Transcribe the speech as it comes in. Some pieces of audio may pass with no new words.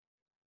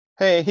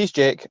Hey, he's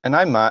Jake, and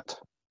I'm Matt.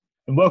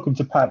 And welcome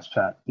to Pats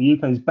Chat, the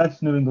UK's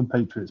best New England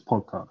Patriots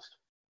podcast.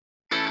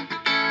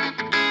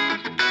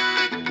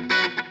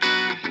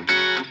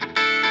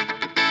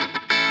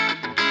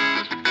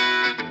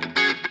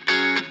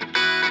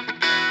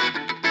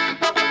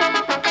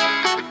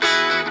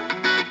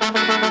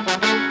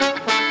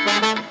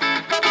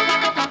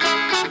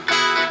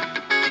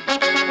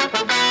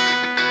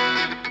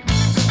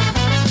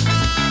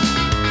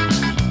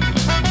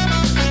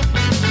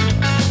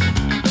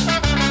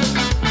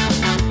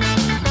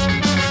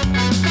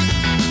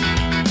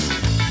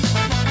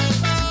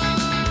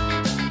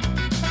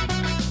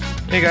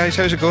 Hey guys,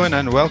 how's it going?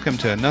 And welcome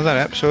to another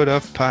episode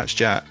of Pats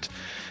Chat.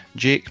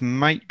 Jake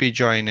might be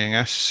joining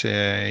us.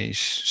 He's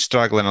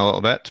struggling a little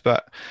bit,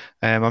 but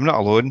I'm not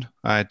alone.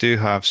 I do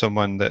have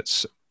someone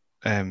that's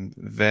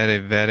very,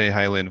 very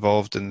highly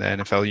involved in the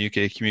NFL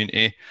UK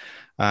community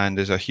and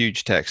is a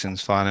huge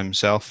Texans fan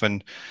himself.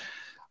 And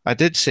I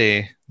did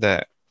say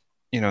that,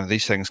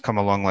 these things come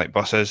along like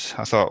buses.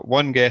 I thought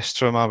one guest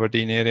from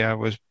Aberdeen area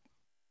was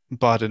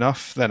bad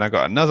enough. Then I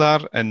got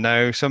another, and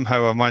now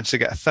somehow I managed to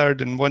get a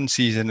third in one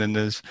season in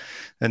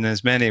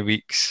as many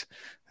weeks.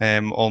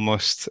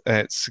 Almost.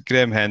 It's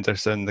Graham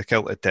Henderson, the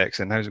Kilted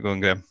Texan. How's it going,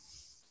 Graham?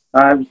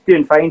 I'm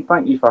doing fine.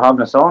 Thank you for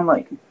having us on.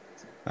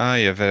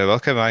 You're very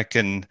welcome. I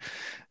can.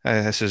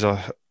 This is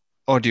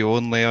audio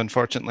only,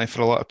 unfortunately,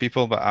 for a lot of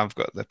people, but I've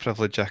got the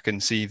privilege. I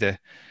can see the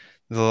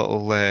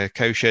little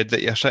cowshed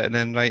that you're sitting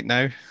in right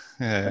now,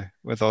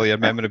 with all your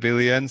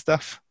memorabilia and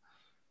stuff.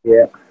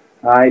 Yeah,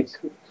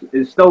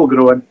 it's still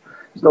growing.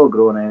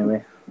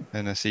 Anyway.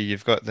 And I see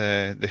you've got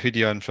the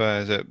hoodie on for,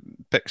 is it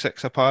Pick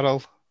Six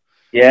Apparel?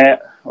 Yeah,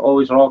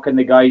 always rocking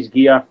the guys'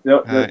 gear.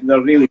 They're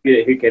really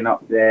good at hooking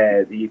up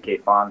the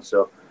UK fans.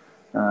 So,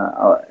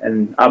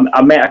 and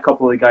I met a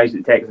couple of the guys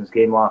at the Texans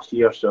game last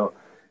year. So,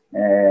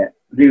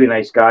 really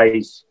nice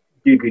guys,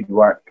 do good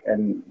work,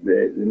 and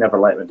they never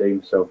let me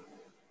down. So,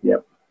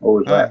 yep,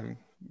 always right.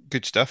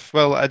 Good stuff.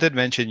 Well, I did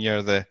mention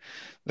you're the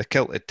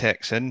Kilted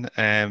Texan.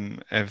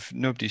 If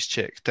nobody's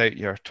checked out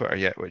your Twitter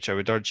yet, which I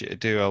would urge you to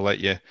do, I'll let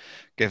you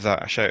give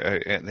that a shout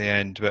out at the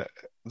end. But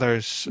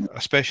there's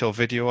a special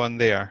video on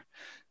there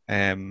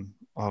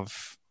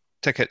of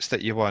tickets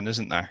that you won,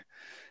 isn't there?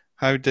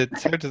 How did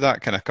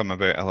that kind of come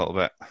about a little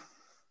bit?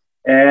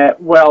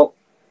 Well,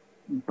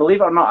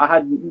 believe it or not, I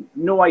had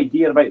no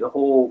idea about the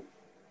whole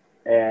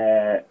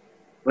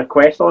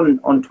request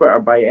on Twitter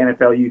by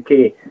NFL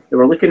UK. They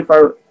were looking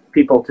for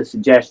people to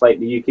suggest like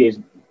the UK's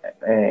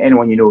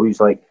anyone you know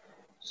who's like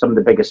some of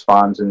the biggest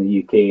fans in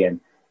the UK, and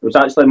it was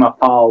actually my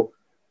pal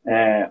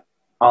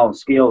Alan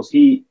Scales.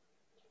 He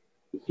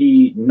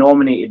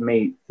nominated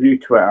me through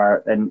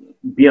Twitter, and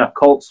being a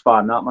Colts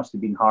fan, that must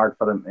have been hard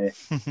for him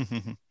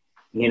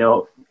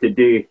to to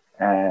do.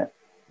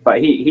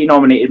 But he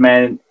nominated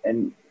me,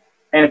 and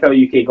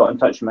NFL UK got in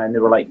touch with me, and they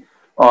were like,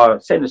 "Oh,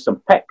 send us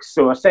some pics."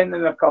 So I sent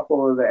them a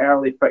couple of the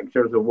early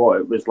pictures of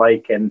what it was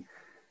like, and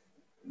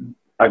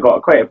I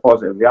got quite a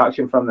positive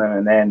reaction from them,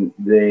 and then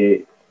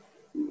they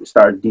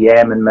started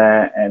DMing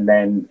me, and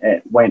then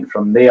it went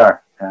from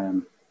there.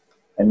 And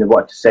they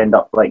wanted to send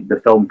up like the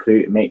film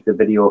crew to make the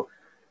video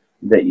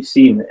that you've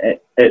seen.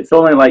 It's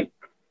only like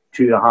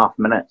 2.5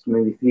 minutes,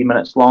 maybe 3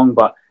 minutes long,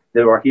 but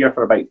they were here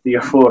for about 3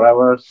 or 4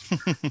 hours.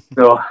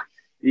 So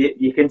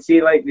you can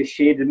see like the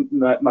shade,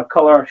 my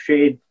colour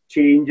shade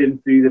changing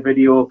through the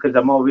video because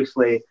I'm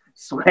obviously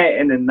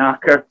sweating and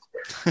knackered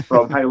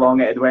from how long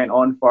it had went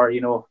on for,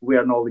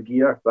 wearing all the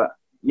gear. But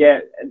yeah,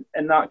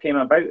 and that came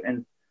about,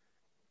 and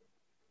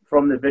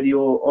from the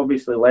video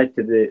obviously led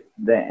to the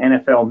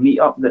NFL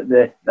meetup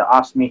that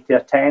asked me to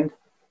attend.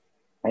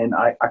 And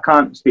I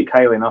can't speak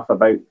highly enough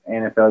about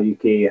NFL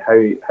UK,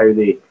 how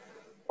they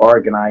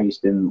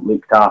organised and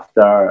looked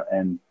after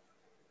and,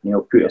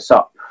 put us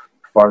up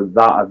for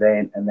that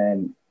event. And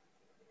then,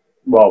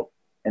 but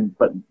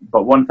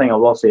one thing I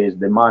will say is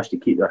they managed to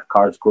keep their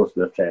cards close to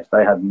their chest.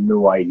 I had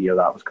no idea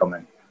that was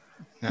coming.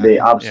 They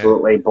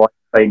absolutely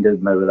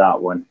blindsided me with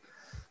that one.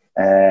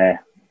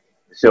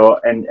 So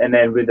and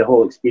then with the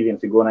whole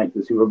experience of going out to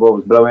the Super Bowl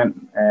was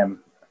brilliant.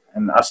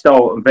 And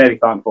I'm very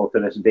thankful to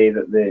this day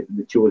that they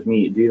chose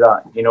me to do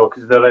that.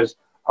 Because there is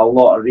a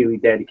lot of really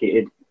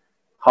dedicated,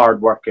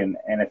 hard-working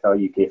NFL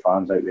UK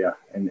fans out there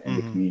in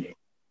the community.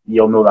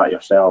 You'll know that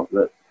yourself,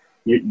 that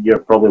you're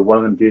probably one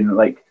of them doing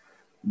like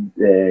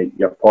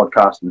your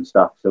podcast and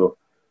stuff. So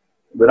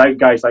without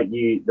guys like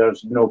you,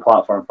 there's no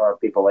platform for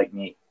people like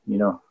me,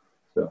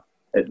 So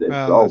it's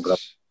all good.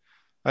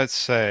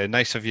 That's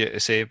nice of you to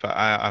say, but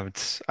I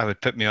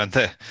would put me on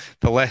the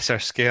lesser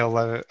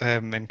scale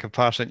in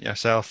comparison to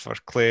yourself or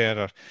Claire,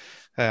 or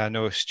I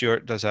know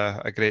Stuart does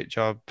a great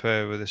job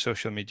with the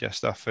social media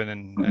stuff,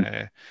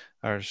 and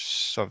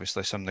there's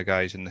obviously some of the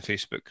guys in the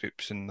Facebook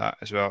groups and that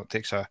as well. It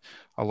takes a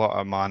lot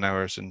of man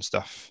hours and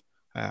stuff.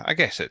 I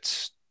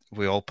guess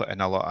we all put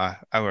in a lot of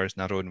hours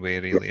in our own way,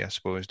 really, I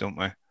suppose, don't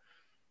we?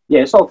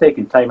 Yeah, it's all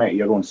taking time out of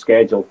your own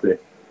schedule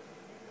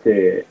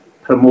to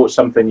promote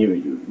something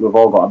we've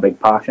all got a big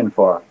passion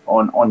for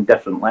on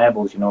different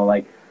levels.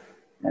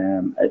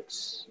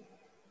 It's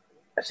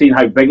seeing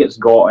how big it's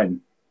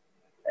gotten,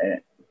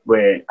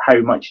 with how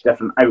much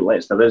different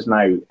outlets there is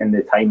now in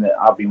the time that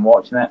I've been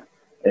watching it,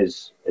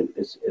 is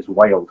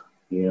wild.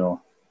 You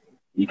know,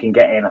 you can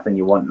get anything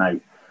you want now.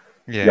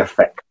 Yeah. You're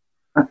fixed.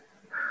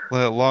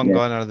 Well, long Yeah.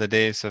 gone are the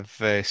days of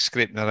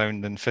scraping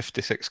around in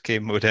 56k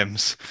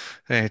modems,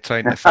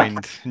 trying to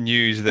find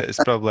news that is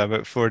probably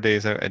about 4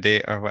 days out of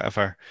date or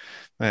whatever.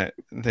 They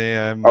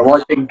Or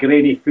watching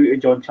grainy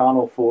footage on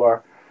Channel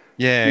 4.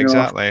 Yeah, You know.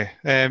 exactly.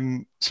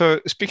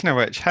 So speaking of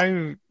which,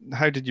 how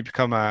did you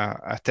become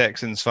a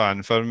Texans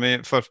fan? For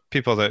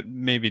people that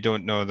maybe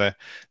don't know, the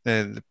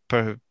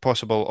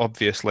possible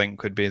obvious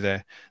link would be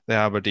the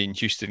Aberdeen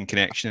Houston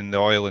connection and the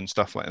oil and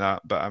stuff like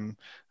that. But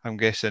I'm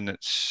guessing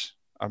it's,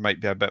 or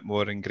might be a bit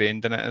more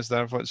ingrained in it. Is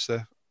there? What's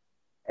the?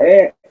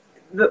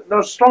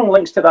 There's strong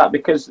links to that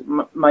because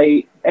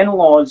my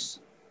in-laws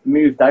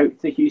moved out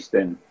to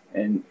Houston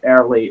in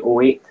early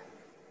 2008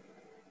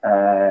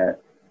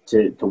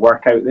 to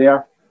work out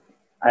there,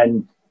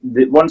 and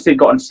once they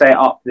got set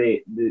up,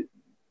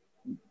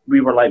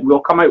 we were like, we'll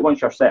come out once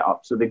you're set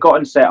up. So they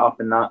got set up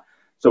in that.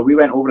 So we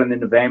went over in the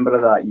November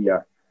of that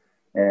year,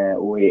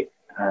 2008,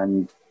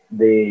 and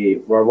they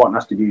were wanting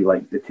us to do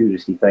like the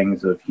touristy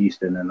things of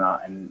Houston and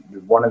that. And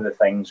one of the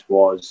things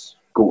was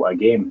go to a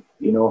game.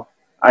 You know,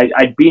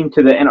 I'd been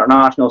to the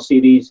international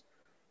series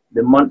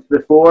the month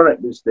before.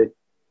 It was the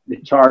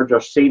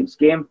Chargers Saints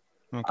game,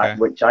 Okay.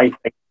 which I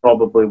think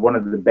probably one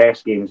of the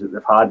best games that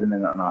they've had in the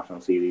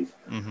international series.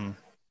 Mm-hmm.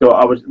 So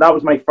that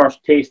was my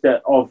first taste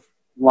of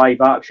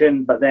live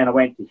action. But then I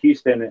went to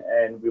Houston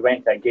and we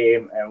went to a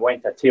game and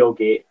went to a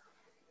tailgate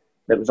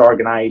that was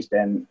organised,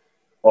 and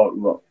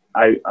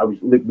I was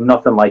looking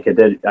nothing like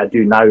I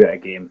do now at a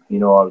game. You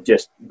know, I was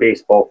just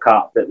baseball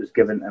cap that was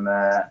given to me.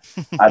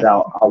 I had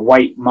a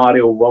white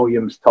Mario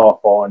Williams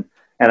top on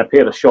and a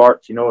pair of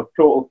shorts. You know,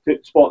 total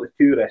spot the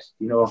tourist.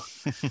 You know.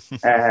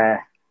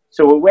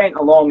 So we went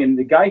along, and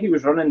the guy who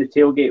was running the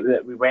tailgate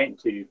that we went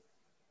to,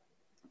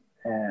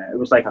 it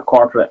was like a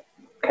corporate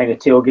kind of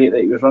tailgate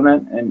that he was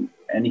running,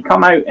 and he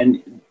come out,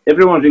 and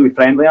everyone was really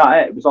friendly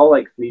at it. It was all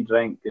like free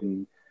drink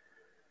and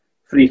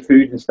free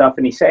food and stuff.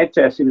 And he said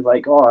to us, he was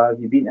like, "Oh,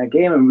 have you been to a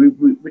game?"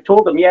 And we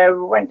told him, "Yeah,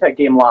 we went to a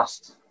game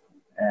last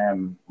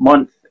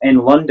month in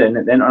London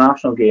at the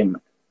international game,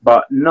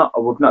 but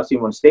we've not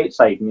seen one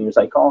stateside." And he was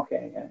like, "Oh,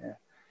 okay, yeah."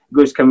 He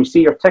goes, "Can we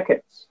see your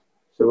tickets?"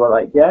 So we're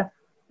like, "Yeah."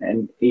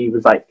 And he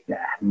was like,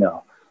 "Yeah,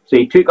 no." So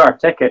he took our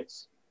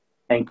tickets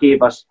and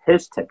gave us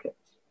his tickets.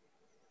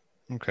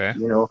 Okay.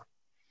 You know,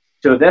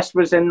 so this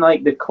was in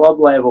like the club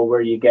level where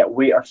you get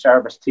waiter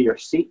service to your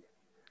seat.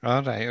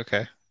 All right.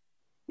 Okay.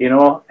 You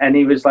know, and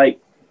he was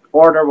like,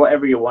 "Order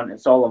whatever you want.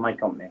 It's all in my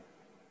company.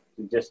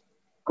 So just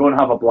go and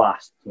have a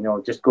blast. You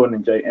know, just go and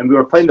enjoy." And we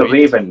were playing the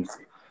Ravens.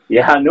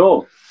 Yeah, I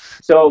know.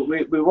 So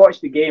we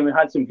watched the game. We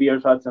had some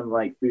beers, had some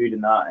like food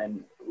and that,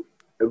 and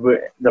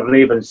the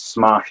Ravens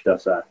smashed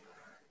us.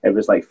 It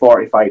was like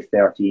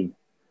 45-13.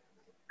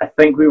 I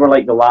think we were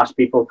like the last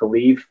people to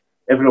leave.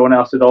 Everyone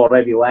else had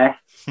already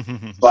left.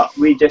 But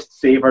we just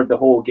savoured the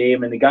whole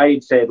game. And the guy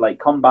had said, like,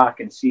 come back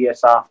and see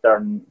us after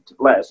and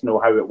let us know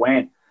how it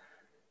went.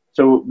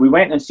 So we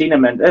went and seen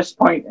him. And at this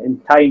point in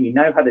time, he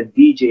now had a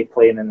DJ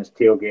playing in his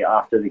tailgate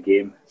after the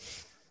game.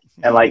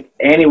 And, like,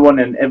 anyone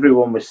and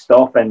everyone was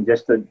stopping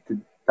just to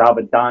have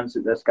a dance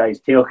at this guy's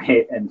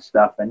tailgate and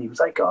stuff. And he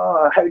was like,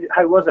 "Oh,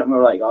 how was it?" And we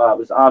were like, "Oh, it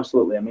was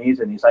absolutely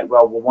amazing." He's like,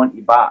 "Well, we'll want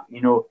you back."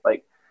 You know,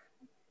 like,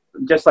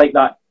 just like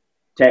that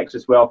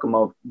Texas welcome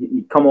of,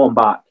 "You come on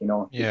back," you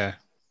know. Yeah.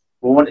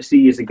 We'll want to see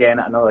you again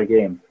at another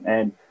game.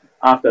 And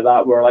after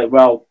that, we're like,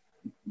 well,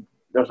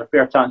 there's a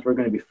fair chance we're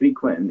going to be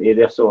frequent in the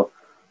area, so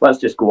let's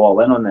just go all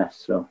in on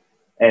this. So,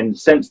 and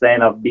since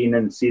then, I've been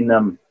and seen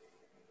them,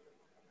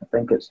 I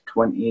think it's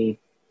 23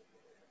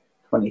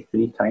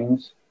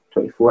 times,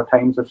 24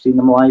 times I've seen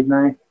them live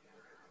now,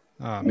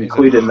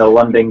 including the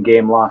London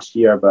game last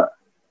year. But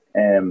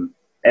and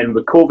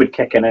with COVID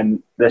kicking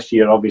in this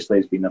year, obviously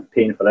it's been a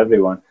pain for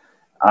everyone.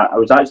 I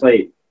was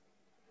actually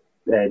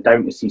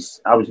down to see.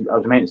 I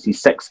was meant to see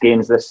 6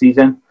 games this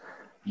season,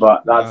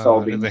 but that's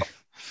all been. Really?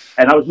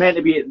 And I was meant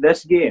to be at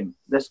this game,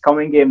 this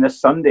coming game, this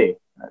Sunday.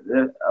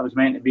 I was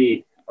meant to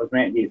be at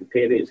the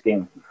Patriots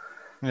game.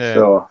 Yeah.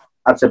 So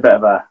that's a bit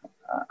of a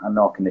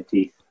knock in the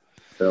teeth.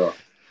 So.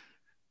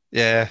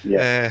 Yeah.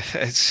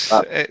 It's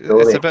a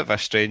bit of a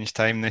strange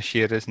time this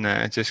year, isn't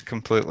it? It's just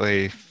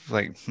completely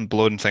like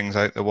blown things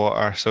out the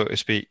water, so to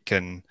speak,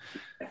 and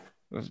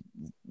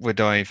we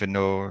don't even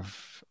know.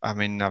 I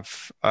mean,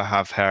 I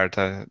have heard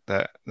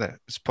that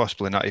it's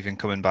possibly not even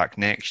coming back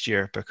next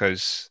year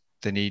because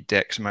they need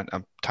X amount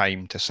of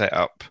time to set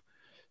up,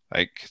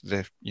 like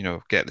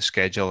get the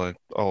schedule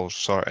all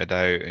sorted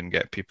out and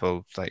get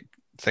people like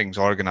things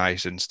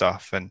organised and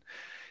stuff. And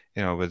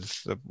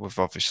we've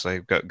obviously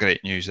got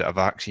great news that a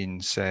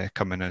vaccine's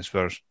coming as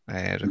we're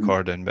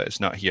recording, but it's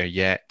not here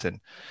yet. And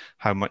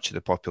how much of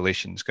the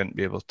population is going to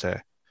be able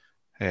to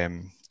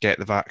get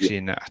the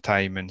vaccine at a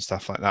time and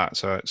stuff like that.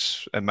 So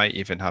it might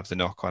even have the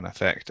knock-on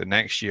effect of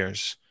next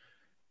year's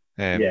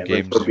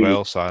games as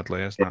well,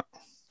 sadly, isn't it?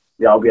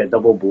 Yeah, it'll be a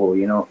double blow,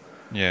 you know.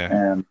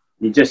 Yeah.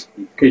 You just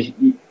because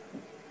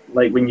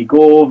like when you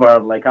go over,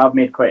 like I've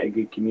made quite a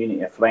good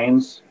community of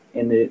friends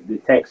in the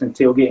Texan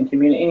tailgating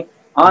community,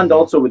 and Mhm.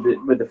 also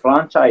with the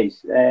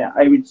franchise.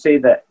 I would say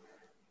that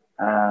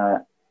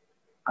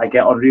I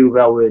get on real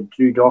well with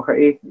Drew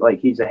Doherty. Like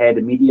he's the head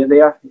of media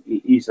there.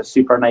 He's a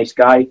super nice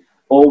guy.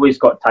 Always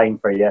got time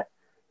for you.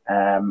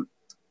 Um,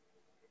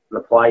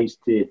 Replies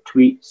to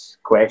tweets,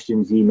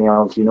 questions,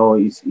 emails. You know,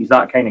 he's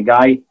that kind of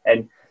guy.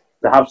 And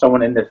to have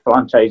someone in the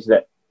franchise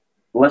that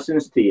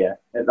listens to you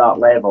at that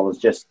level is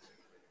just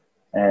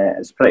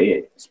it's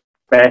pretty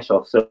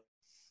special. So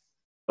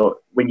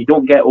when you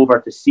don't get over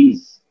to see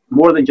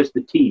more than just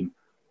the team,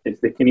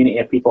 it's the community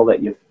of people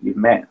that you've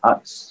met.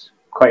 That's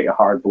quite a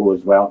hard blow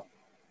as well,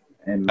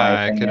 in my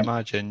I can opinion.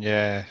 imagine.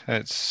 Yeah,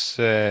 it's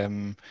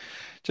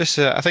just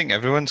I think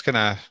everyone's kind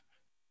of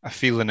a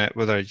feeling it,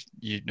 whether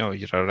you know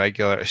you're a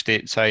regular at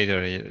stateside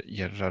or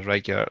you're a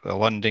regular at the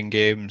London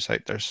games.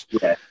 Like there's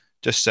Yeah,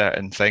 just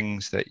certain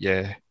things that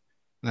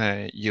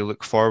you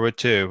look forward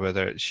to,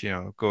 whether it's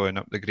going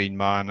up the Green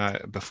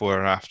Man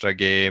before or after a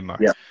game, or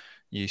yeah,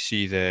 you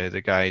see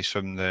the guys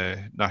from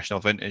the National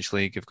Vintage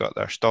League have got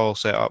their stall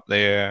set up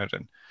there,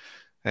 and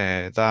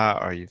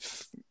that,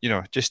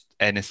 or just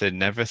anything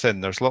and everything.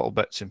 There's little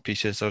bits and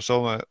pieces. There's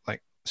almost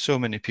like so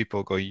many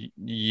people go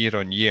year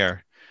on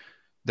year.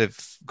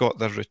 They've got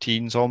their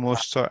routines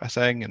almost sort of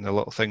thing, and the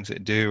little things they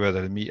do,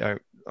 whether they meet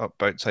out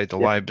up outside the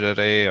yeah,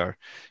 library, or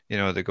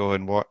they go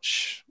and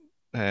watch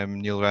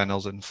Neil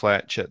Reynolds and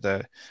Fletch at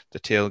the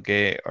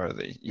tailgate, or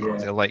they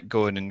yeah, like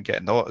going and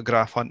getting the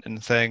autograph hunting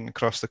thing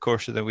across the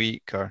course of the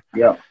week, or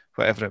yeah,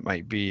 whatever it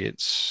might be.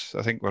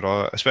 I think we're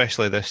all,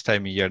 especially this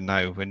time of year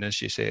now, when,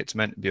 as you say, it's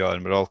meant to be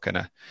on, we're all kind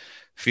of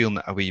feeling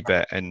it a wee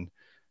bit. And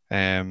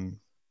um,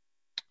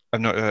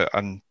 I'm not,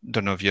 I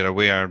don't know if you're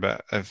aware,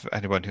 but if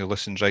anyone who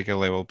listens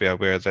regularly will be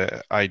aware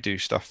that I do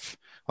stuff,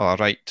 well, I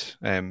write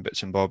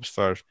bits and bobs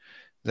for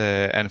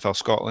the NFL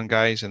Scotland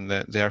guys and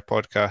their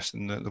podcast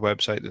and the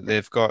website that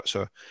they've got.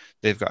 So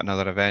they've got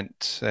another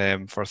event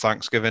for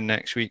Thanksgiving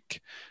next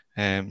week.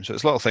 So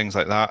it's little things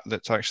like that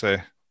that's actually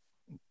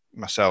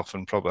myself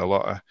and probably a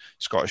lot of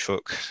Scottish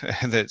folk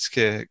that's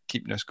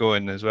keeping us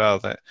going as well.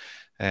 That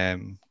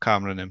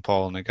Cameron and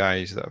Paul and the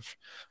guys that have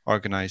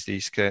organised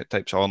these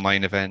types of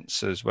online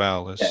events as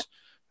well yeah.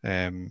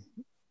 as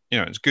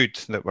it's good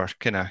that we're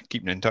kind of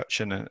keeping in touch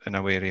in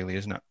a way, really,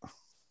 isn't it?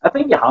 I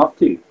think you have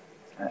to,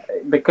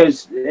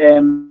 because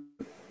a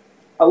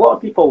lot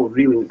of people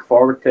really look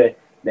forward to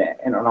the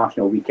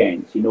international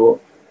weekends. You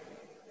know,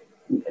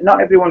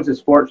 not everyone's as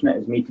fortunate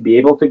as me to be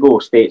able to go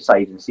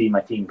stateside and see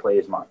my team play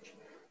as much.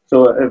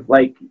 So, if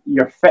like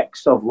your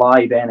fix of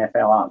live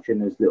NFL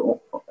action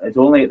is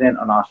only at the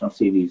international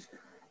series,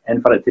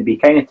 and for it to be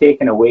kind of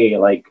taken away,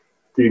 like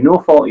through no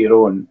fault of your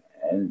own,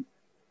 and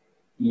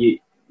you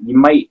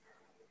might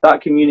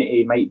that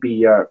community might be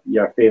your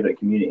favorite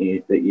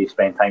community that you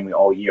spend time with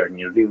all year, and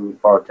you really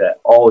look forward to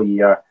it all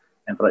year,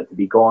 and for it to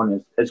be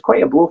gone is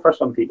quite a blow for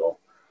some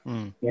people.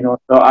 Mm. You know,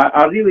 so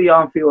I really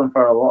am feeling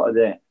for a lot of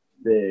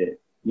the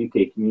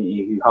UK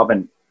community who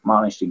haven't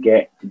managed to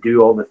get to do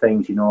all the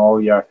things, you know,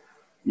 all your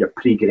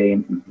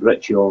pre-game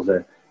rituals,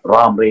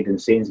 ram raiding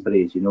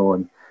Sainsbury's, you know,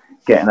 and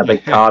getting a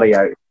big carry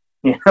out,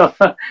 you know,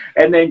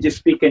 and then just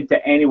speaking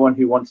to anyone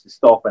who wants to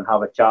stop and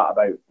have a chat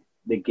about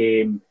the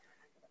game,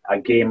 a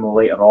game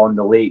later on,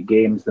 the late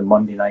games, the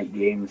Monday night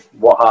games,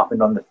 what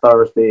happened on the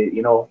Thursday,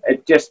 you know,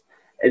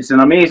 it's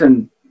an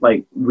amazing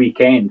like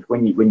weekend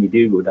when you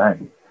do go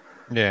down.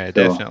 Yeah, So,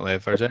 definitely.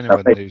 If there's it's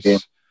a big game.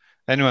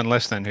 anyone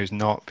listening who's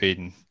not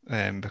been,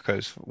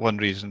 because one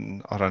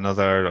reason or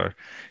another,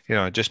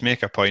 or just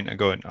make a point of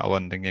going to a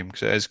London game,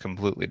 because it is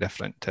completely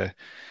different to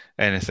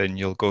anything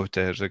you'll go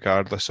to,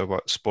 regardless of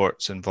what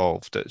sports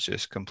involved. It's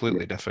just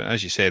completely different.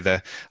 As you say,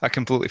 I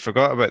completely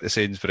forgot about the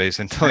Sainsbury's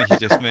until you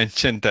just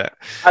mentioned it.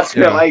 That's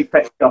where I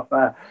picked up.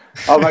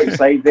 I'm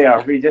outside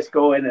there. We just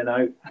go in and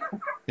out.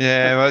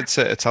 Yeah, well,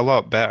 it's a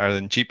lot better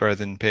than cheaper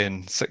than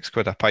paying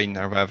 £6 a pint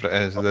or whatever it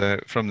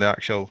is from the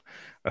actual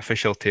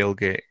official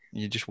tailgate.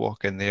 You just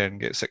walk in there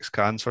and get 6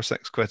 cans for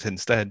 £6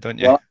 instead, don't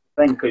you? Well,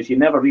 thing because you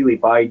never really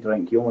buy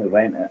drink, you only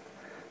rent it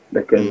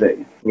because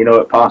Mm.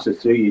 it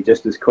passes through you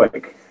just as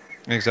quick.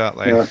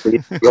 Exactly. You know, so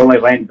you only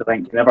rent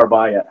drink, you never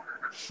buy it.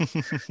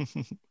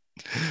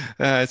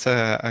 It's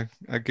a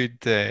good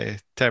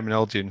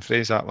terminology and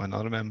phrase, that one.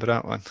 I'll remember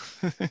that one.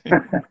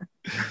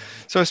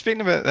 So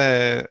speaking about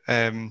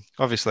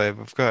obviously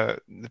we've got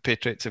the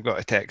Patriots have got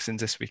the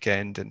Texans this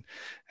weekend,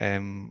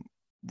 and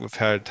we've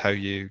heard how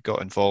you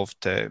got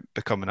involved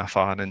becoming a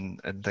fan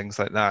and things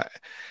like that.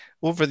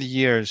 Over the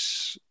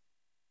years,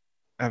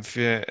 have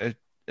you,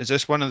 is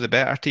this one of the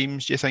better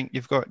teams do you think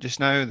you've got just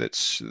now?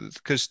 That's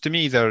because to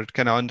me they're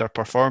kind of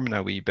underperforming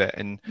a wee bit,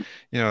 and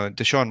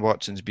Deshaun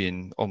Watson's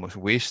being almost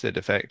wasted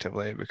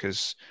effectively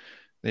because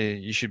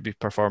you should be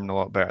performing a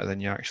lot better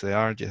than you actually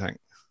are. Do you think?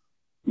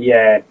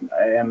 Yeah,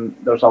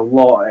 there's a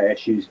lot of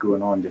issues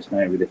going on just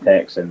now with the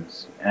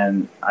Texans,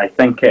 and I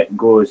think it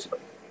goes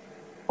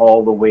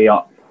all the way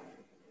up,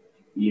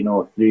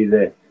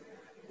 through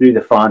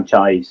the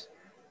franchise.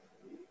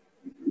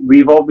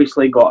 we've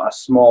obviously got a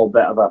small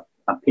bit of a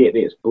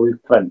Patriots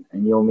blueprint,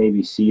 and you'll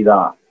maybe see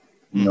that.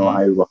 You know,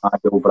 how we had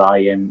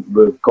O'Brien,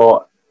 we've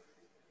got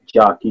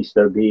Jack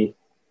Easterby,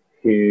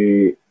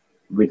 who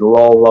we'd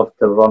all love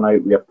to run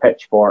out with a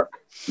pitchfork,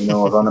 you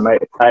know, run him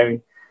out of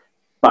town.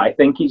 But I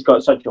think he's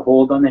got such a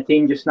hold on the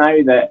team just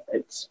now that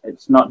it's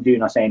not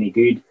doing us any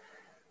good.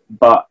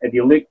 But if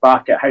you look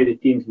back at how the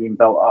team's been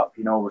built up,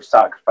 you know, we've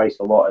sacrificed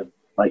a lot of,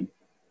 like,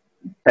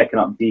 picking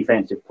up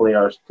defensive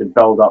players to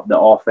build up the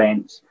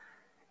offense.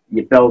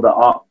 You build it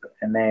up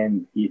and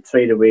then you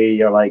trade away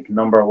your, like,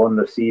 number one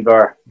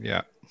receiver.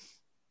 Yeah.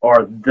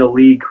 Or the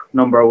league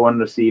number one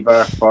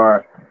receiver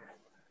for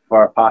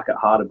Patrick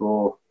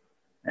Haribo.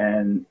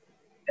 And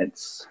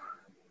there's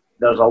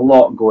a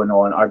lot going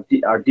on.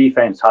 Our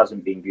defense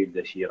hasn't been good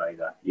this year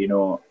either. You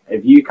know,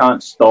 if you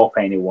can't stop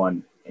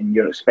anyone and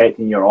you're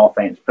expecting your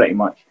offense pretty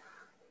much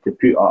to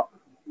put up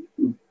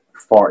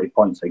 40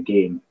 points a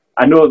game.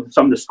 I know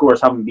some of the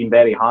scores haven't been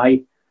very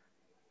high,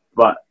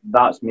 but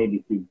that's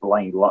maybe through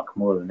blind luck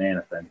more than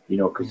anything. You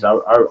know, because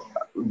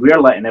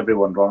we're letting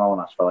everyone run on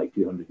us for like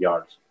 200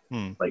 yards,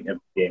 like every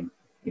game.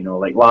 You know,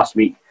 like last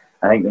week,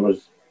 I think there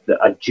was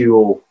a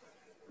duel.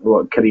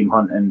 Kareem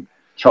Hunt and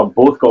Chubb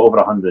both got over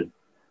 100.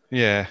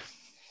 Yeah.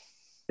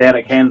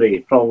 Derrick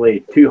Henry,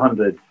 probably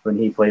 200 when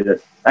he played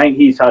us. I think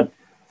he's had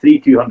 3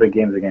 200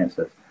 games against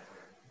us.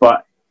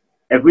 But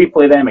if we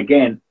play them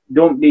again,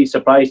 don't be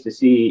surprised to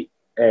see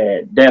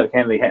Derrick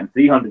Henry hitting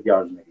 300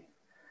 yards in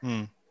a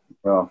game.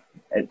 Well,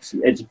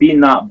 it's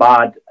been that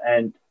bad,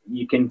 and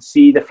you can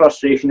see the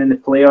frustration in the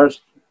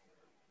players.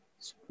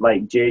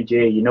 Like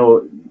JJ, you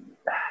know,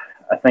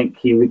 I think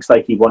he looks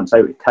like he wants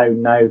out of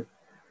town now,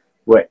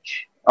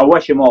 which I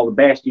wish him all the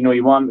best. You know,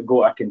 he wanted to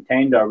go to a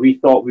contender. We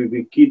thought we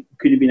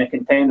could have been a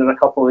contender a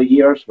couple of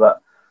years,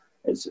 but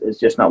it's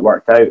just not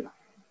worked out.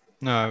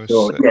 No,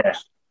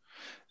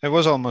 it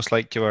was almost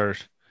like you were,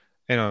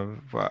 you know,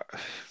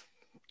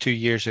 2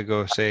 years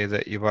ago, say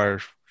that you were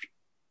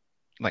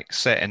like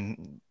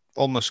setting,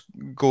 almost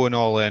going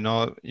all in,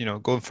 you know,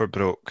 going for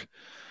broke.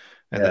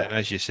 And then,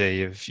 as you say,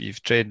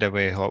 you've traded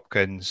away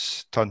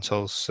Hopkins,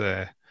 Tunsil's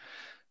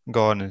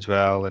gone as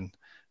well,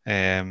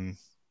 and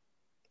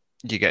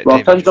you get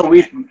Tunsil.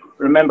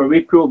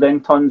 We pulled in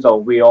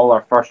Tunsil with all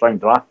our first round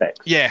draft picks.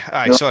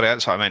 Yeah, sorry,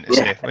 that's what I meant to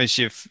say. Was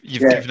you've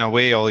given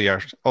away all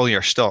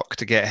your stock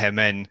to get him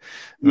in,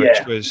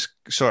 which was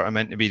sort of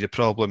meant to be the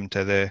problem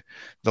to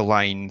the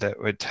line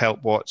that would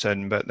help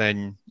Watson, but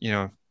then, you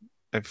know,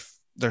 if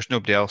there's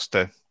nobody else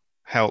to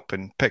help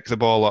and pick the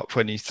ball up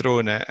when he's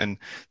throwing it, and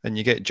then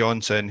you get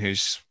Johnson,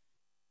 who's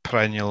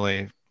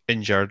perennially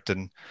injured,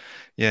 and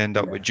you end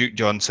up with Duke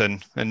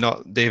Johnson and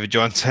not David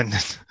Johnson.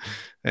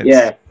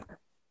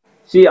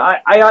 See,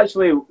 I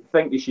actually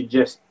think they should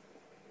just,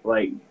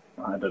 like,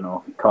 I don't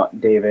know,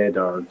 cut David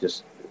or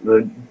just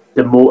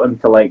demote him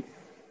to, like,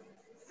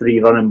 3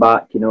 running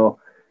back, you know.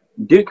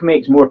 Duke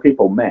makes more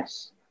people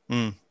miss.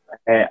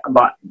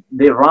 But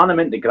they ran him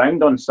into the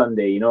ground on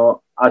Sunday, you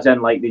know, as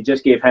in, like, they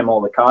just gave him all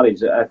the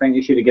carries. I think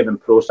they should have given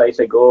Procise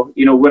a go.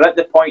 You know, we're at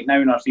the point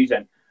now in our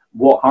season,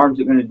 what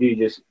harm's it going to do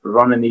just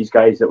running these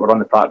guys that were on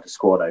the practice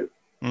squad out?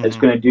 It's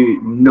going to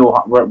do no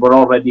harm. We're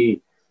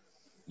already,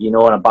 you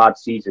know, in a bad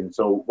season.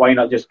 So why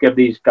not just give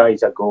these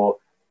guys a go,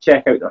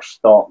 check out their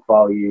stock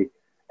value,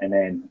 and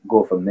then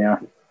go from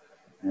there.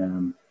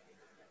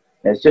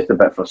 It's just a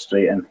bit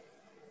frustrating,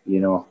 you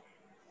know.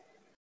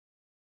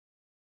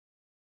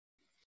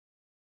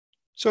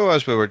 So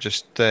as we were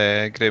just,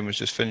 Graham was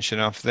just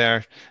finishing off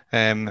there,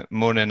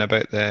 moaning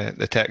about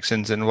the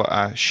Texans and what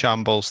a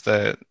shambles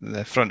the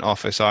front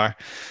office are.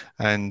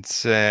 And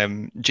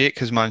Jake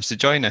has managed to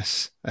join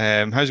us.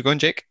 How's it going,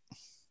 Jake?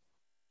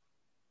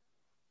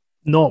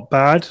 Not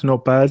bad.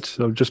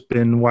 I've just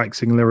been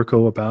waxing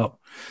lyrical about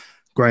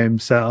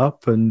Graham's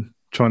setup and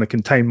trying to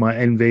contain my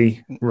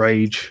envy,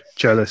 rage,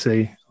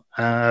 jealousy.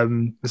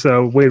 It's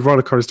a weird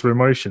roller coaster of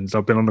emotions.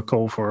 I've been on the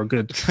call for a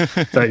good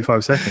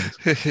 35 seconds.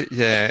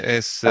 Yeah,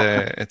 it's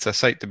a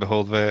sight to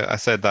behold. I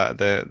said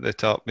that at the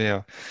top.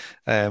 You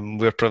know,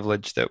 we're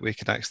privileged that we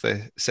can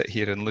actually sit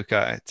here and look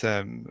at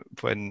it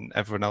when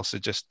everyone else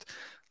is just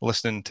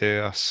listening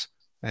to us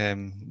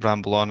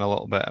ramble on a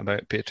little bit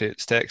about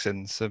Patriots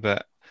Texans.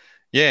 But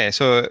yeah,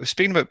 so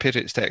speaking about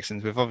Patriots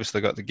Texans, we've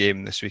obviously got the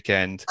game this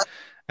weekend.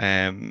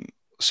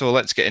 So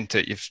let's get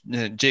into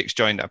it. Jake's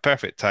joined at a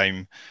perfect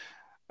time.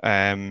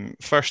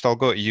 First, I'll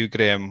go to you,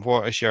 Graham.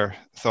 What is your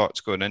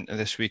thoughts going into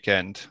this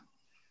weekend?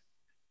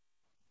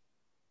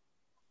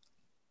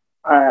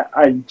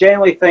 I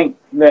generally think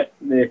that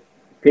the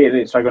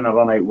Patriots are going to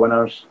run out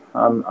winners.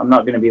 I'm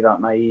not going to be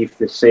that naive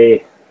to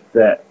say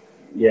that,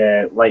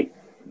 like,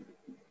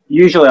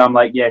 usually I'm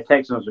like,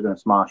 Texans are going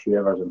to smash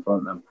whoever's in front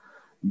of them.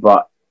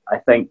 But I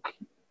think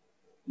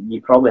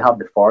you probably have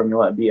the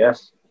formula to beat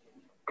us,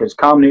 because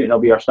Cam Newton will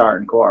be our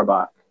starting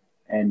quarterback.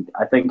 And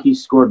I think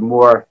he's scored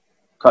more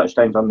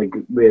touchdowns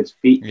with his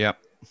feet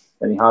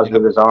than he has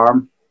with his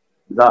arm.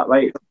 Is that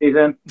right,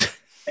 Ethan?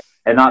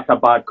 And that's a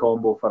bad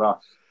combo for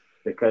us,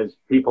 because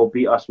people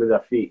beat us with their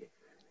feet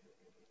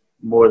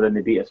more than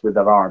they beat us with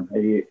their arm.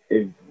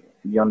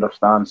 you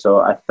understand. So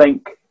I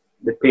think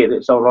the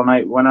Patriots will run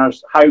out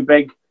winners. How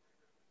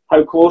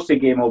close the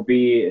game will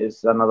be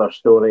is another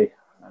story.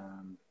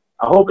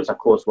 I hope it's a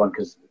close one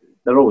because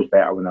they're always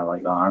better when they're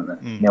like that,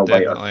 aren't they? Nail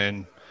biter.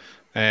 Definitely.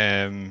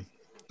 And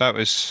that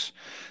was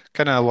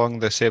kind of along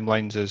the same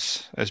lines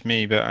as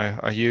me, but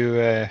are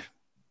you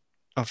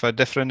of a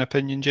different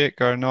opinion, Jake,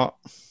 or not?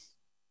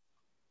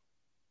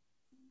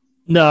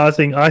 No, I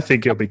think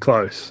it'll be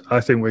close.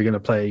 I think we're going to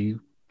play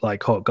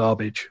like hot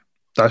garbage.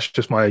 That's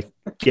just my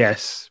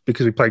guess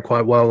because we played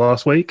quite well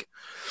last week.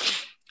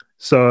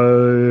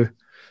 So,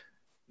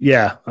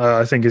 yeah,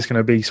 I think it's going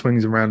to be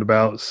swings and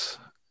roundabouts,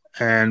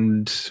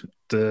 and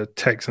the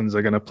Texans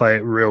are going to play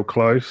it real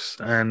close,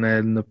 and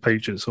then the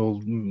Patriots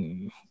will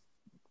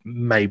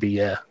maybe,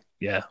 yeah.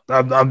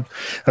 I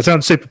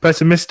sound super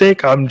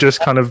pessimistic. I'm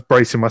just kind of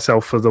bracing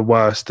myself for the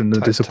worst and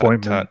the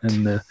disappointment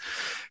and the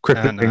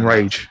crippling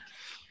rage.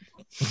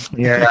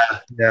 Yeah.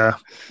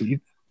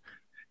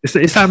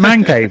 It's that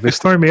man cave. It's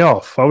throwing me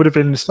off. I would have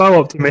been so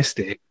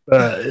optimistic,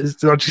 but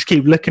I just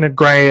keep looking at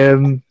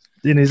Graham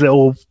in his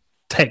little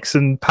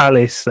Texan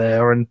palace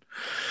there, and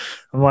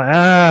I'm like,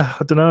 I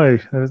don't know.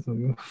 I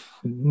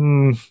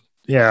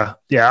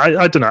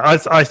don't know.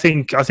 I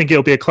think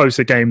it'll be a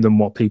closer game than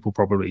what people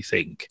probably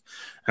think,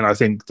 and I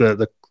think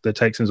the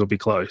Texans will be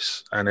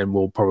close, and then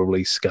we'll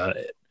probably skirt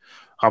it.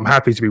 I'm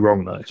happy to be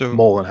wrong though. So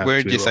more than happy.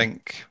 Where do you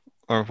think,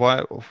 or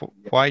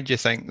why do you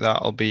think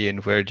that'll be,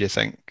 and where do you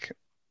think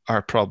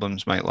our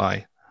problems might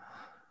lie?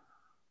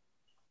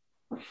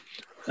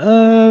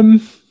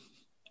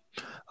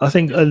 I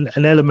think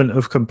an element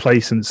of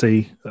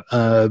complacency,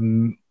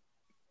 and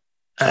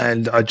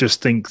I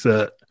just think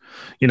that,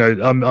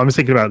 I'm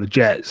thinking about the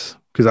Jets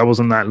because that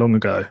wasn't that long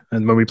ago,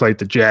 and when we played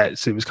the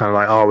Jets, it was kind of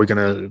like,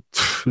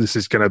 this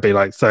is gonna be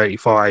like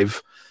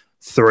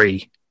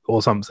 35-3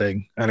 or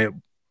something, and it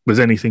was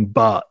anything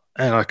but.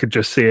 And I could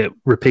just see it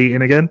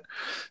repeating again,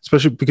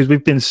 especially because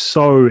we've been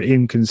so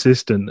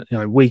inconsistent,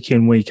 week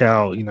in, week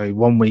out.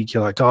 1 week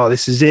you're like, oh,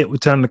 this is it, we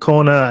turn the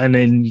corner, and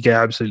then you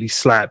get absolutely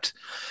slapped.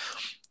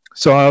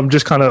 So I'm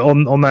just kind of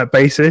on that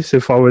basis.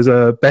 If I was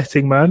a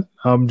betting man,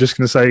 I'm just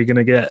going to say you're going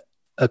to get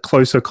a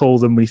closer call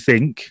than we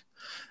think.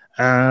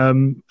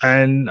 And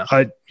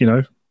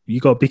you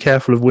got to be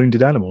careful of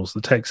wounded animals.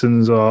 The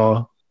Texans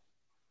are,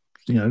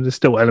 there's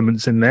still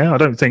elements in there. I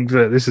don't think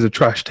that this is a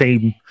trash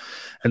team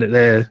and that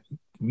they're,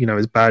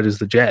 as bad as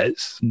the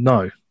Jets.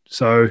 No.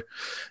 So,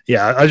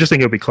 yeah, I just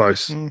think it'll be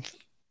close.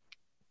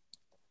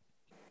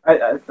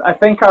 I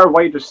think our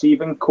wide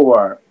receiving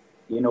core,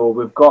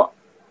 we've got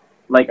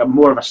like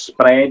more of a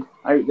spread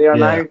out there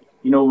now.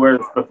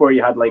 Whereas before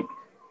you had like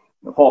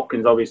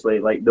Hopkins, obviously,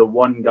 like the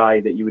one guy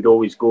that you would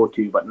always go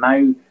to. But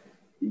now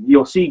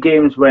you'll see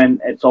games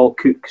when it's all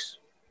Cooks,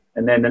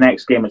 and then the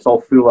next game it's all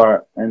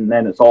Fuller, and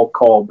then it's all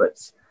Cobb.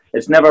 It's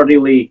never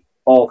really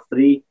all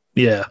three.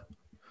 Yeah.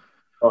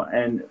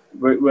 And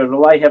we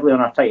rely heavily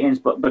on our tight ends,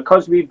 but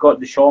because we've got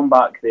Deshaun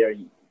back there,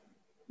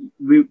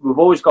 we've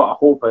always got a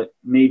hope at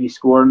maybe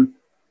scoring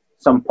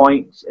some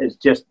points. It's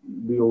just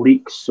we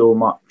leak so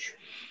much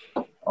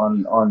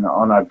on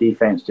our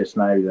defense just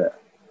now that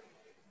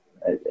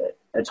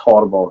it's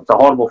horrible. It's a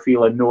horrible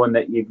feeling knowing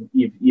that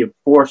you've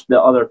forced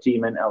the other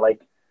team into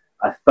like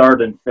a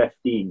 3rd and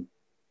 15,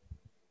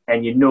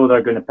 and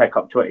they're going to pick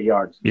up 20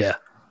 yards. Yeah.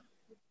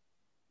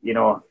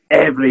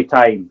 Every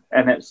time,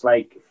 and it's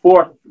like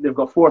they've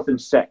got 4th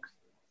and 6.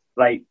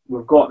 Right,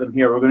 we've got them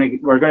here.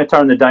 We're going to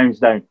turn the downs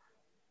down.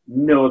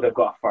 No, they've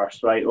got a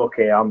first. Right,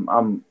 okay,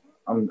 I'm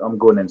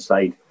going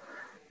inside.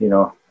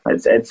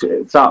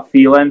 It's that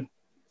feeling.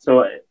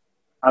 So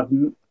I've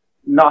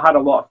not had a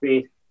lot of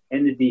faith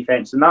in the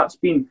defense, and that's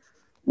been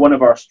one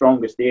of our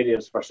strongest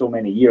areas for so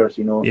many years.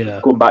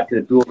 Going back to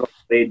the Bull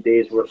Trade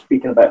days, we're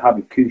speaking about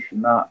having Kush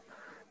and that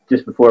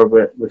just before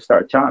we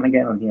started chatting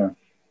again on here.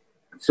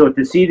 So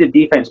to see the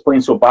defense playing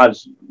so bad,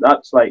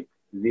 that's like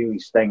really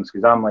stings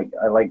because I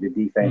like the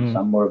defense.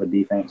 I'm more of a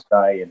defense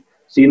guy, and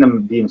seeing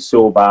them being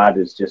so bad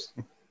is just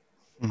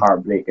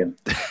heartbreaking.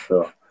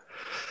 So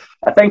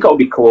I think it'll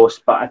be close,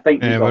 but I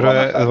think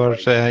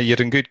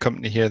you're in good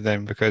company here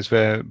then, because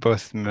we're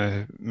both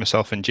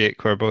myself and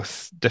Jake were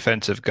both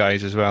defensive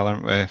guys as well,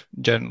 aren't we?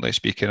 Generally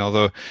speaking,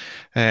 although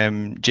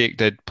Jake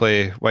did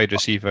play wide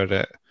receiver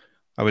at,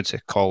 I would say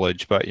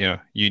college, but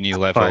uni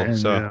level.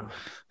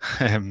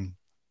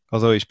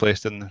 Although he's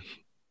placed in the...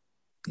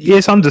 Yeah,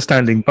 it's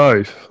understanding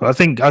both. I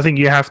think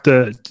you have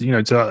to,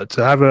 to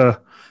have a,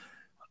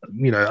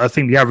 I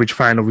think the average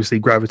fan obviously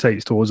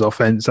gravitates towards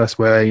offense. That's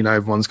where,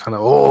 everyone's kind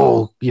of,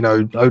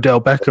 Odell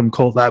Beckham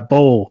caught that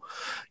ball.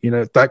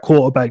 That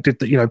quarterback did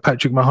that,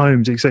 Patrick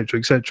Mahomes, et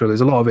cetera.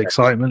 There's a lot of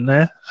excitement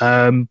there.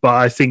 But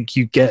I think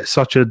you get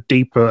such a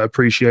deeper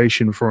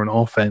appreciation for an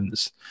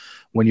offense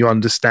when you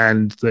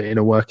understand the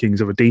inner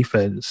workings of a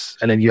defense,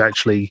 and then you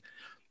actually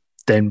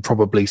then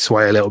probably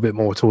sway a little bit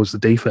more towards the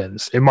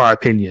defense, in my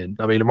opinion.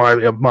 I mean, in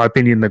my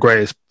opinion, the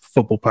greatest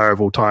football player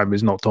of all time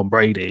is not Tom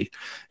Brady.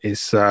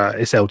 It's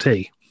LT.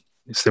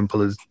 It's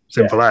simple as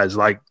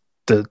like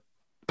the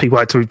people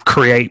had to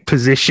create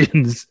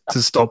positions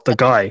to stop the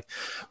guy.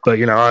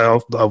 But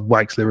I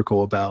wax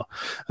lyrical about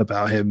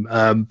him.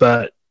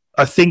 But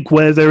I think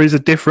where there is a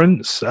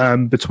difference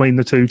between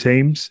the two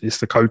teams is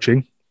the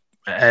coaching.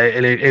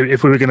 And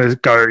if we were going to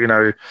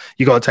go,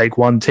 you got to take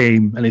one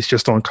team, and it's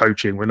just on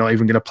coaching. We're not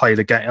even going to play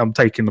the game. I'm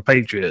taking the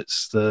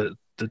Patriots. The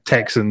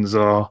Texans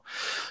are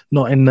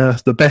not in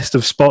the best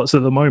of spots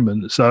at the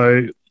moment.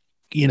 So,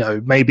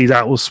 maybe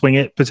that will swing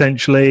it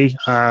potentially.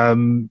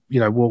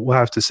 We'll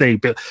have to see.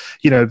 But,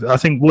 I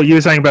think what you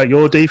were saying about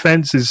your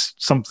defense is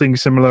something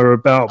similar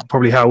about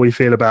probably how we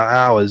feel about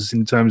ours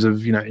in terms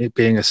of, it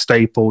being a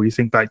staple. You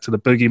think back to the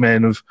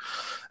boogeymen of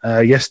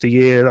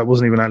yesteryear, that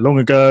wasn't even that long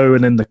ago.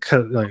 And then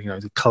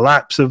the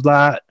collapse of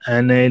that.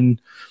 And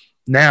then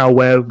now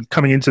we're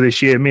coming into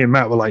this year, me and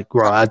Matt were like,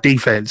 right, our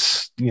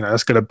defense,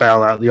 that's going to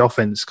bail out the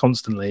offense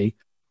constantly.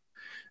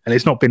 And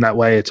it's not been that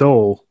way at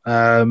all.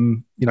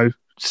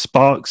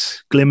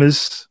 Sparks,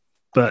 glimmers,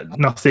 but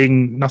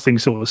nothing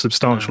sort of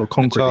substantial or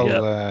concrete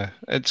yet.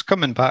 It's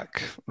coming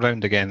back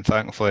round again,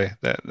 thankfully,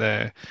 that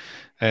the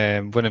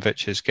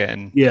Winovich is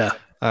getting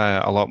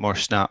a lot more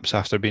snaps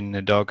after being in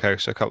the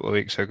doghouse a couple of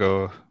weeks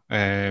ago.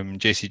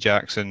 JC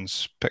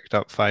Jackson's picked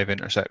up 5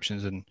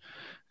 interceptions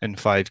in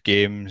 5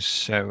 games.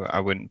 So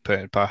I wouldn't put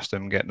it past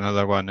him getting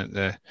another one at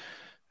the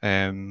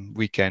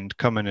weekend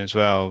coming as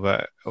well.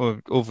 But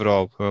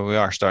overall, we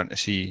are starting to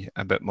see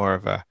a bit more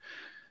of a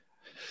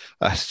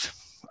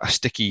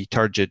sticky,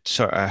 turgid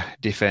sort of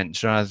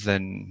defence rather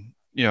than,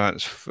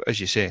 as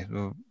you say,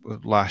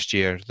 last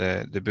year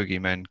the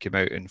boogeymen came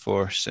out in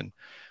force,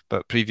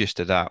 but previous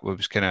to that, it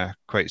was kind of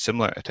quite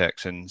similar to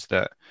Texans,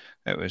 that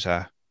it was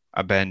a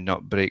bend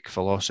not break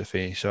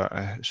philosophy, sort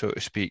of, so to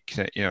speak.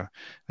 That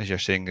as you're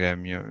saying,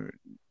 Graham, you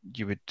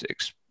would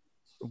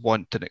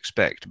want and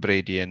expect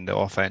Brady in the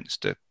offense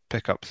to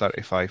pick up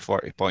 35,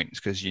 40 points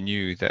because you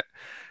knew that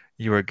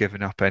you were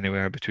giving up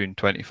anywhere between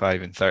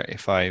 25 and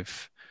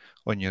 35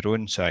 on your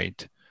own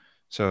side.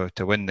 So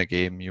to win the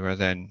game, you were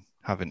then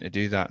having to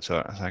do that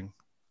sort of thing.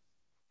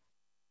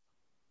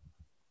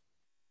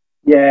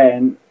 Yeah,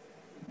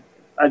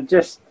 and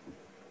just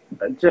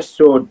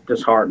so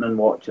disheartening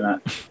watching it,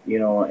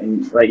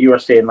 and like you were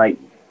saying, like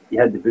you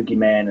had the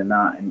boogeyman and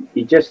that, and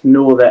you just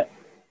know that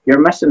you're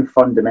missing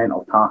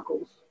fundamental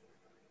tackles.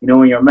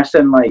 When you're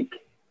missing basic,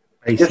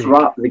 just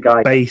wrap the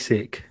guy.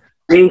 Basic.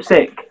 And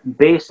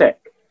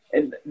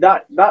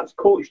that's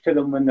coached to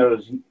them when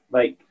there's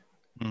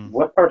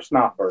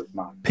whippersnappers,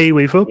 man.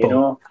 Pee-wee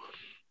football.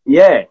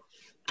 Yeah.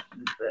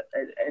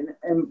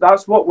 And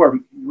that's what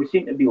we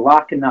seem to be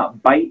lacking,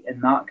 that bite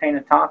and that kind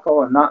of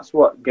tackle, and that's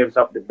what gives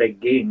up the big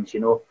gains.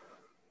 You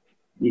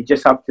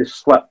just have to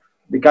slip.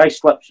 The guy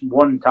slips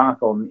one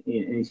tackle and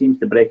he seems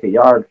to break a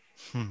yard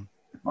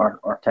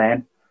or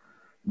 10.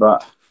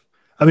 But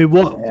I mean,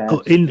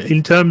 what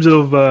in terms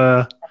of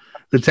the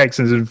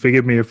Texans, and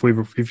forgive me if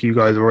you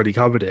guys have already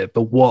covered it,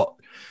 but what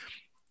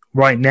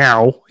right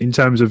now in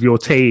terms of your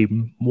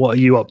team, what are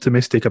you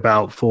optimistic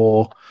about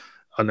for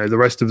the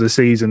rest of the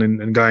season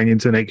and going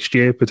into next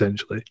year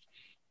potentially?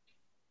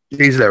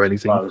 Is there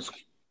anything?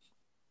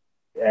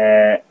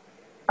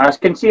 I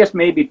can see us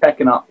maybe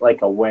picking up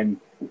a win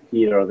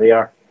here or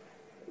there.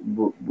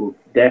 We'll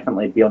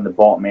definitely be on the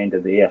bottom end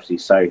of the AFC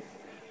South.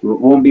 We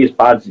won't be as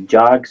bad as the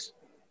Jags.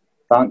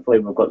 Thankfully,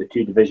 we've got the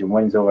 2 division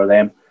wins over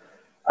them.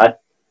 I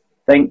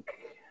think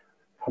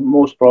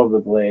most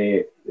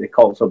probably the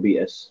Colts will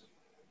beat us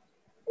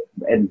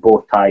in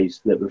both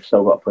ties, that we've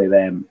still got to play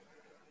them.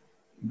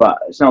 But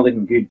it's not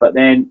looking good. But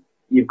then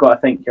you've got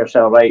to think to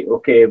yourself, right,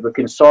 okay, if we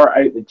can sort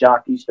out the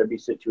Jack Easterby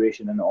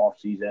situation in the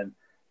off-season,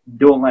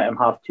 don't let him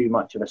have too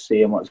much of a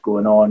say in what's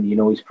going on.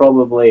 He's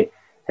probably,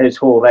 his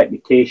whole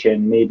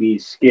reputation, maybe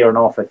scaring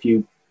off a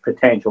few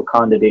potential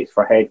candidates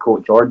for head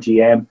coach or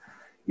GM.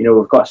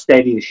 We've got to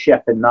steady the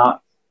ship in that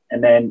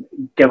and then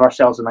give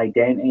ourselves an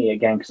identity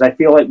again, because I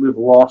feel like we've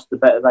lost a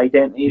bit of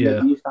identity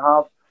that we used to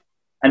have.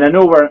 And I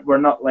know we're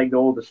not like the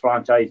oldest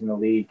franchise in the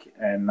league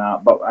and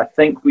that, but I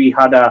think we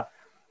had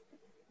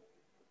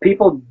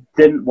people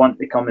didn't want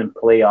to come and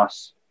play our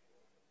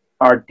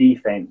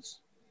defense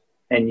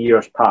in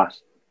years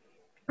past.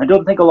 I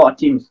don't think a lot of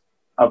teams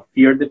have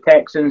feared the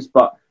Texans,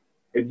 but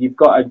if you've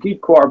got a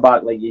good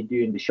quarterback like you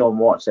do in Deshaun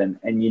Watson,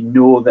 and you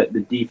know that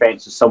the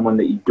defense is someone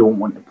that you don't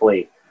want to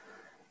play,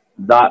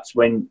 that's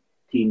when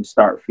teams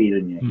start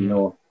fearing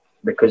you,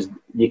 because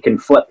you can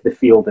flip the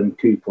field in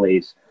 2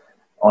 plays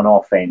on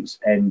offense,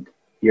 and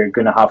you're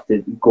going to have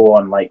to go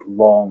on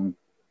long,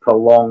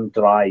 prolonged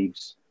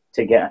drives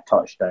to get a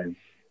touchdown,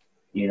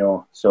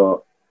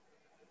 So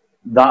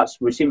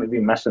we seem to be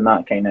missing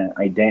that kind of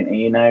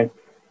identity now.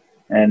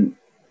 And,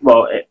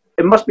 well,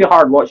 it must be a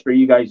hard watch for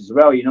you guys as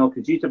well,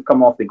 because you have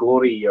come off the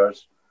glory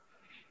years.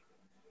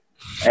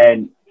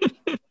 And,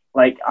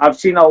 I've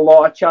seen a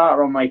lot of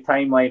chatter on my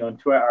timeline on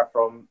Twitter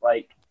from,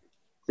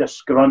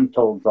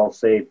 disgruntled, I'll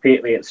say,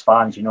 Patriots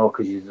fans,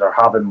 because they're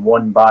having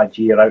one bad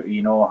year out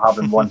of,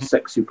 having won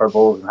 6 Super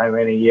Bowls in how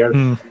many years.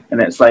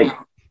 And it's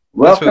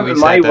welcome to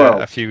my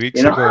world. A few weeks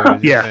ago.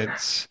 Yeah.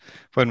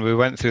 when we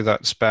went through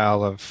that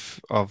spell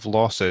of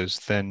losses,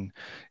 then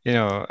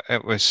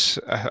it was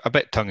a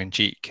bit tongue in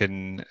cheek,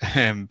 and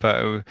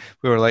but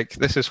we were like,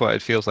 this is what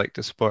it feels like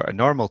to support a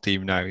normal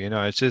team now.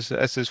 It's just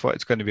this is what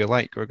it's going to be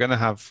like. We're going to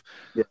have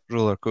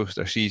roller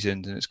coaster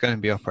seasons, and it's going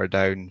to be up or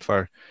down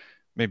for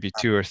maybe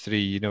 2 or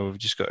 3. We've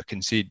just got to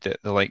concede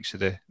that the likes of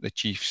the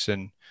Chiefs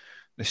and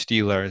the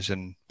Steelers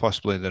and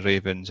possibly the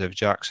Ravens, if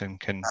Jackson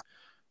can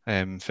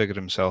figure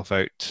himself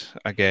out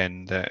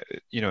again, that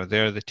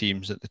they're the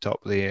teams at the top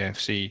of the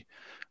AFC,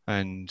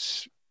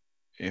 and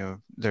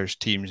there's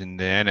teams in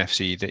the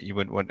NFC that you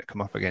wouldn't want to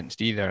come up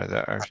against either,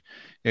 that are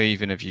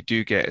even if you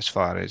do get as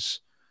far as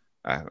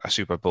a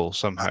Super Bowl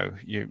somehow,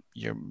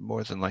 you're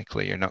more than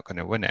likely you're not going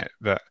to win it.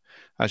 But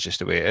that's just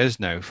the way it is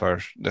now for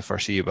the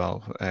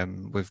foreseeable.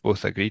 We've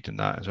both agreed on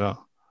that as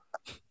well.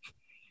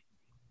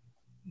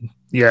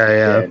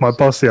 Yeah. My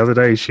boss the other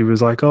day, she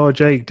was like, "Oh,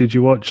 Jake, did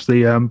you watch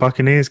the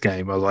Buccaneers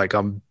game?" I was like,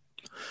 "I'm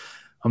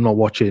not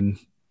watching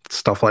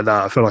stuff like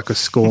that. I feel like a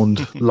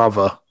scorned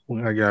lover.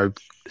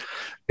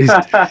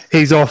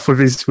 He's off with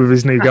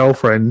his new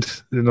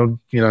girlfriend, and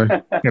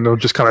I'm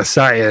just kind of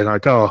sat here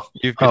like,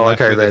 you've been left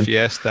okay with then, the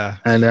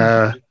fiesta, and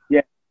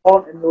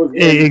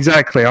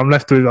exactly. I'm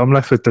left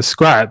with the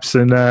scraps,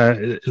 and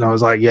I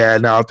was like, yeah,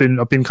 no, I've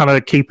been kind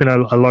of keeping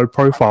a low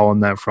profile on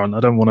that front. I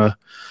don't want to.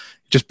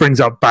 Just brings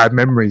up bad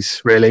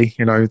memories, really.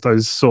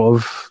 Those sort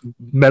of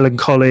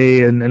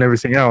melancholy and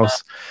everything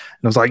else.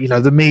 And I was like,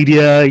 the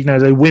media,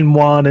 they win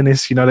one, and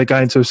it's, they go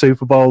into a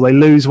Super Bowl, they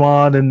lose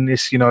one, and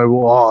it's,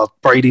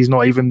 Brady's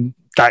not even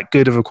that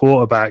good of a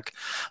quarterback.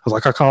 I was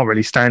like, I can't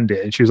really stand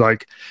it. And she was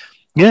like,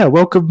 yeah,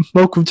 welcome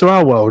to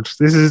our world.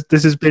 This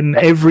has been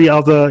every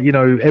other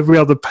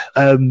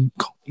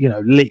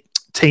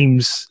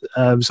team's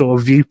sort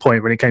of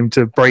viewpoint when it came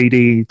to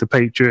Brady, the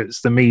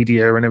Patriots, the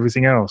media, and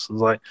everything else. I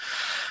was like,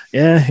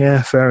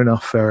 yeah, fair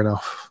enough.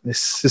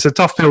 It's a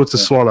tough pill to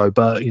swallow,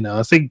 but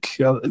I think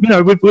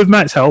with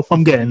Matt's help,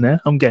 I'm getting there.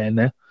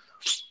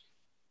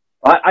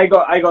 I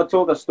got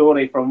told a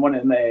story from one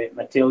of my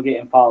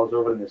tailgating pals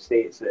over in the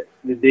States that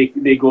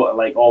they go to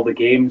like all the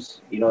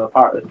games,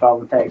 part of the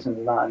traveling Texans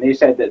and that, and they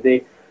said that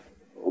they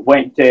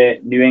went to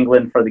New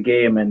England for the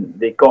game and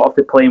they got off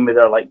the plane with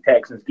their like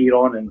Texans gear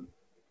on, and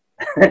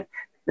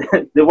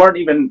they weren't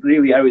even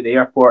really out at the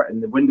airport,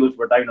 and the windows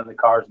were down on the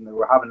cars, and they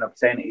were having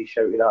obscenities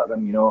shouted at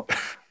them,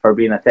 for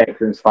being a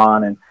Texans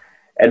fan.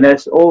 And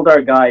this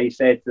older guy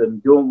said to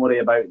them, "Don't worry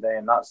about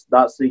them.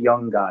 That's the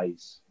young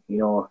guys.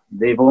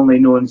 They've only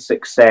known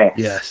success."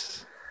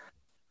 Yes.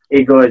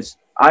 He goes,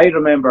 "I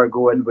remember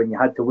going when you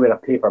had to wear a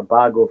paper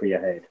bag over your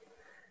head."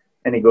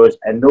 And he goes,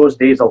 "And those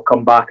days will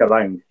come back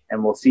around,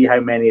 and we'll see how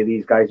many of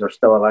these guys are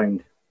still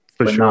around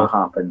when that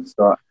happens."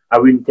 So I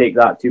wouldn't take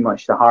that too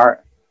much to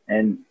heart.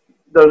 And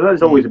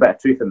there's always a bit of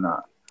truth in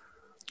that.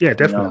 Yeah,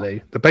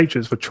 definitely. The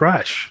Patriots were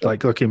trash.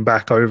 Like looking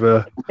back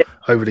over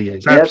the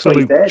years,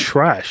 absolute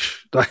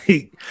trash.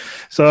 Like,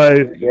 so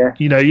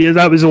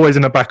that was always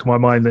in the back of my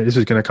mind that this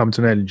was going to come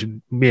to an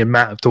end. Me and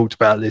Matt have talked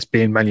about this,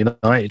 being Man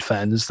United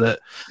fans,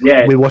 that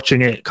we're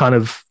watching it kind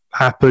of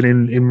happen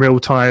in real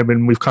time,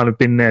 and we've kind of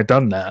been there,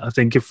 done that. I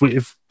think if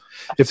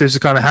this was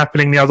kind of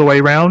happening the other way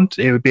around,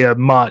 it would be a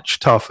much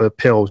tougher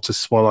pill to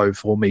swallow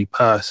for me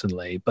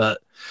personally.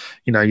 But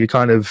you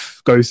kind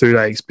of go through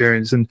that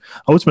experience, and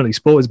ultimately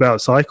sport is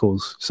about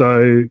cycles.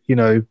 So,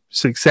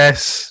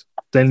 success,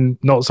 then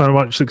not so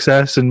much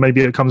success, and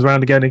maybe it comes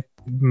around again.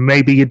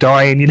 Maybe you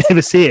die and you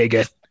never see it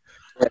again.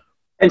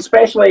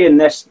 Especially in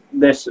this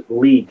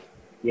league,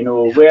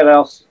 where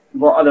else,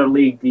 what other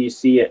league do you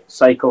see it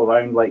cycle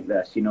around like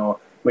this?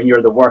 When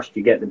you're the worst,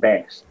 you get the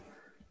best,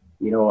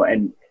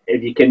 and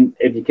if you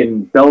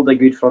can build a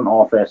good front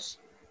office,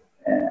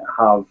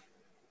 have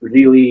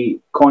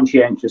really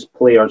conscientious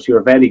players who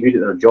are very good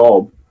at their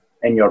job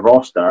in your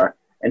roster,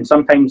 and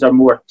sometimes are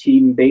more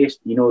team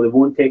based. They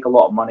won't take a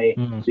lot of money,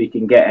 so you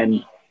can get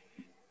in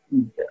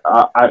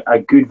a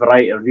good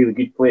variety of really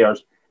good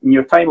players, and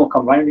your time will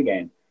come round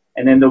again.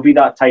 And then there'll be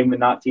that time when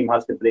that team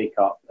has to break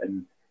up,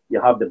 and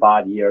you'll have the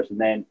bad years, and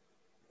then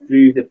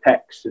through the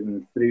picks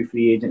and through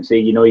free agency,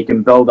 you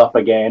can build up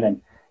again,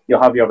 and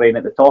you'll have your reign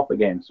at the top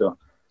again. So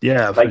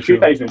yeah, like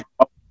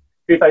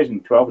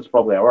 2012 was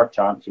probably our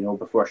chance,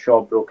 before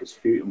Shaw broke his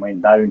foot and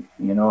went down.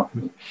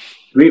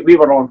 We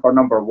were on for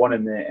number one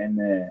in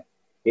the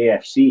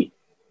AFC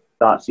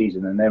that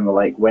season, and then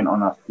we went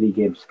on a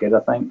 3-game skid. I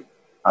think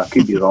I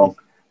could be wrong.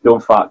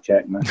 Don't fact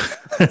check me.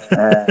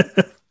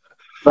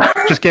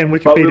 Just getting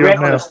Wikipedia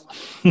now.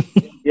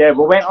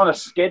 We went on a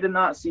skid in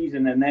that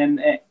season, and then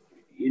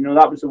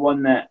that was the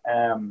one that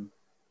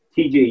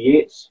TJ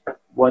Yates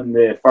won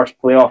the first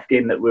playoff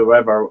game that we were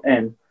ever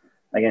in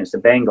against the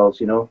Bengals.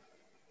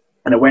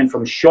 And it went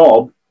from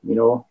Schaub,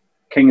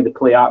 king of the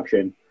play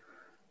action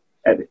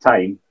at the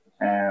time,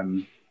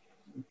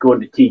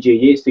 going to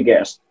TJ Yates to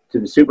get us to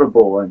the Super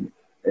Bowl, and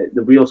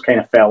the wheels kind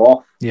of fell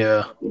off.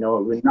 Yeah.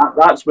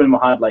 That's when we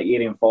had like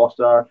Arian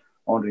Foster,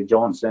 Andre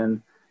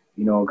Johnson,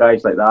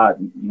 guys like that,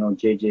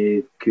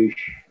 JJ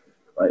Kush,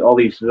 like all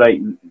these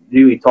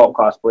really top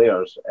class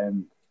players,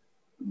 and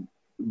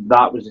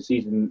that was the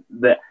season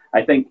that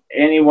I think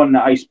anyone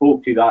that I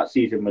spoke to that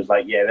season was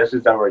like, yeah, this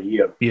is our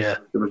year. Yeah.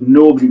 There was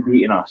nobody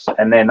beating us.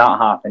 And then that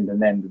happened,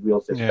 and then the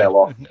wheels just fell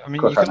off. I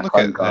mean, you can look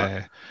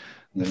at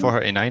the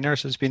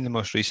 49ers has been the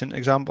most recent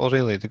example,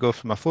 really. They go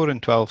from a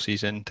 4-12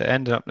 season to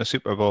ending up in the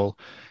Super Bowl,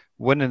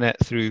 winning it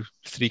through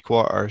 3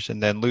 quarters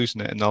and then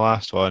losing it in the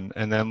last one.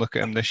 And then look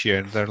at them this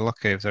year. They're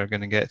lucky if they're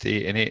going to get to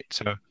 8-8.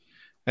 So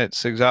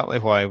it's exactly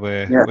why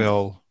we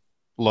all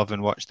love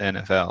and watch the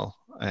NFL.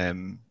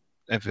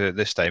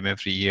 This time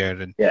every year,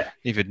 and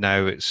even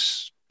now,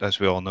 it's, as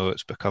we all know,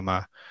 it's become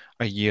a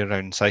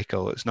year-round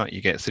cycle. It's not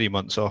you get 3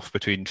 months off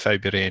between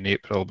February and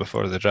April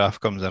before the draft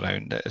comes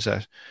around. It is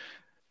a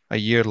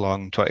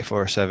year-long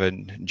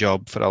 24/7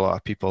 job for a lot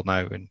of people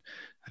now, and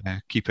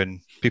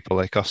keeping people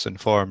like us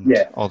informed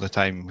all the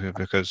time,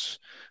 because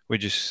we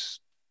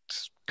just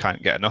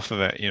can't get enough of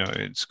it.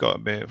 It's got to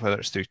be, whether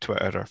it's through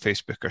Twitter or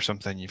Facebook or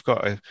something, you're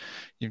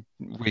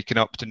waking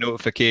up to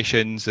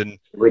notifications, and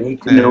we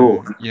need to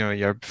know.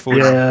 Your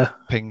phone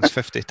pings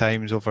 50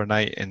 times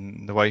overnight,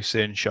 and the wife's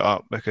saying shut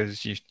up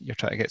because you're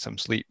trying to get some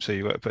sleep, so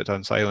you got to put it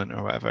on silent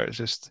or whatever. It's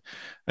just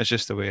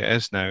the way it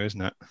is now,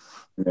 isn't it?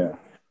 Yeah,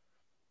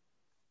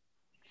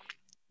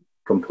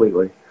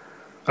 completely.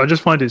 I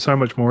just find it so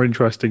much more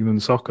interesting than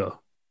soccer.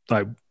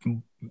 Like,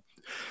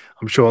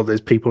 I'm sure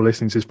there's people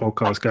listening to this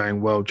podcast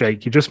going, well,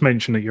 Jake, you just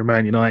mentioned that you're a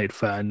Man United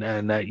fan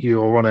and that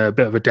you're on a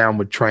bit of a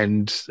downward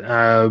trend. Is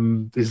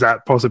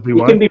that possibly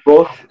why? It can be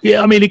both.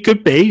 Yeah, I mean, it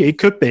could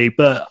be.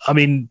 But, I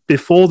mean,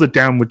 before the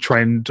downward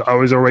trend, I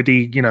was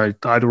already,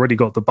 I'd already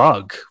got the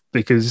bug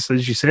because,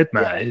 as you said,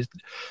 Matt,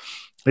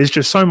 there's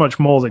just so much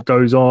more that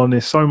goes on.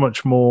 There's so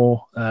much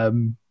more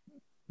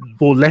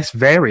or less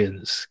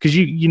variance. Because,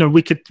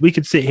 we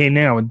could sit here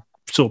now and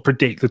sort of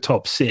predict the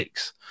top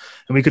 6.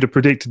 And we could have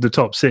predicted the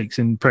top 6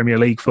 in Premier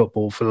League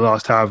football for the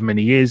last however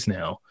many years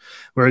now.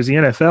 Whereas the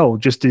NFL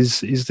just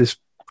is this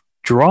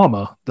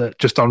drama that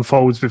just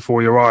unfolds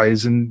before your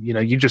eyes. And,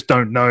 you just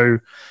don't know.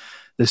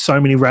 There's so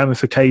many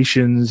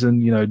ramifications,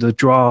 and, the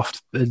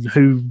draft and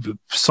who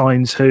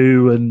signs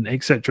who, and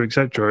et cetera, et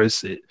cetera.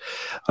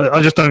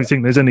 I just don't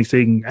think there's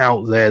anything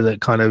out there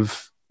that kind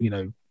of,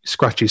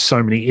 scratches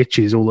so many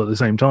itches all at the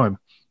same time.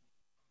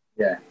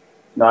 Yeah.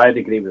 No, I'd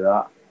agree with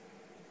that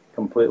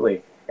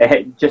completely.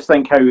 Just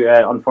think how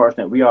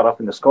unfortunate we are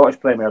up in the Scottish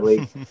Premier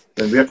League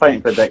when we're trying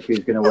to predict who's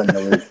going to win the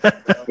league.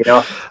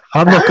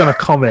 I'm not going to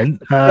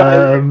comment.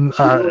 Exciting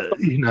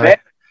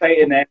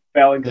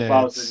NFL in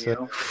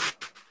comparison,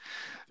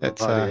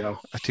 It's a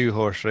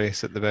 2-horse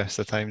race at the best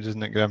of times,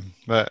 isn't it, Grim?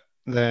 But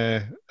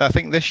I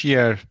think this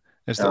year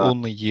is the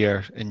only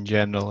year in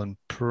general, and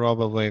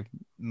probably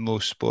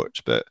most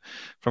sports. But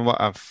from what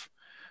I've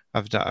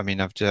done, I mean,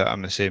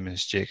 I'm the same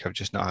as Jake. I've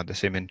just not had the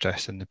same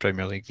interest in the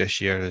Premier League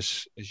this year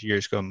as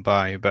years gone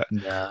by. But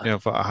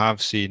what I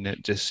have seen,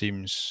 it just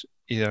seems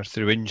either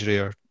through injury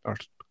or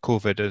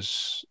COVID,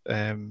 as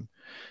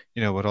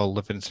we're all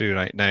living through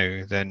right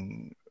now.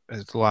 Then,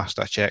 as the last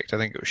I checked, I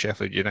think it was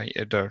Sheffield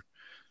United or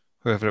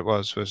whoever it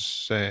was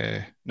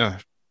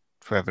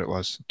whoever it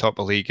was, top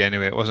of the league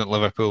anyway. It wasn't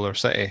Liverpool or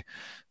City.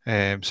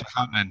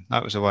 Southampton,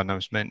 that was the one I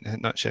was meant,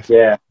 not Sheffield.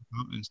 Yeah,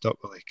 Southampton's top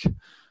of the league.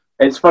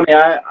 It's funny.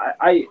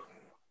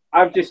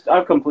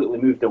 I've completely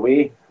moved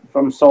away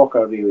from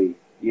soccer. Really,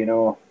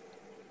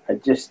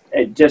 it just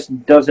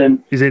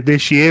doesn't. Is it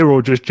this year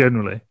or just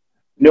generally?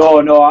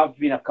 No. I've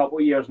been a couple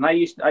of years, and I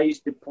used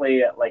to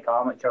play at like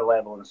amateur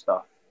level and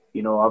stuff.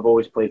 I've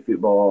always played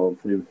football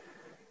through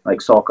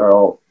like soccer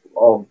all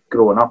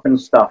growing up and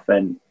stuff.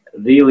 And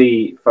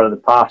really, for the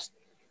past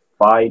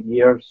 5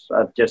 years,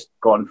 I've just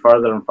gotten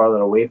further and further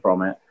away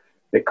from it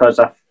because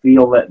I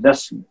feel that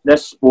this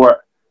sport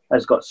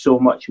has got so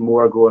much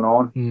more going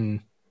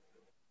on.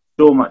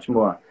 So much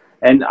more.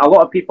 And a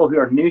lot of people who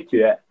are new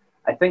to it,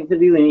 I think they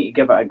really need to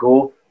give it a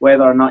go,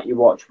 whether or not you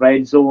watch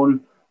Red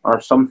Zone or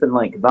something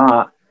like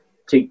that,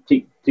 to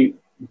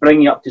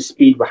bring you up to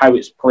speed with how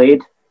it's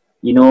played.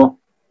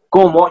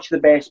 Go and watch the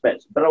best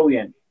bits,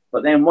 brilliant.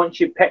 But then once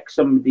you pick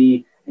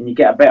somebody and you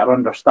get a better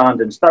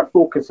understanding, start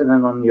focusing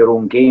in on your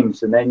own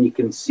games, and then you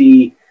can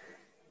see,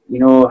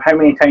 how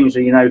many times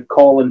are you now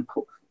calling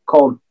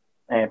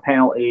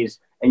penalties,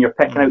 and you're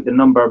picking out the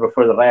number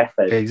before the ref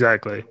is.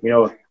 Exactly.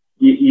 You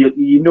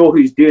know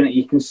who's doing it.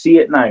 You can see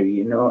it now,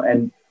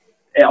 and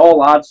it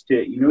all adds to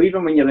it.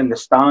 Even when you're in the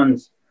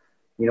stands,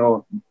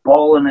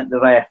 bawling at the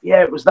ref.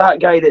 Yeah, it was that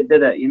guy that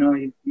did it.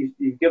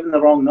 You've given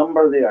the wrong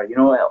number there.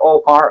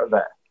 All part of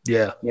it.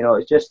 Yeah.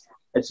 The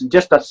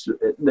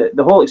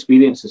whole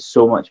experience is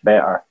so much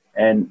better,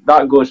 and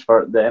that goes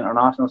for the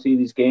international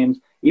series games,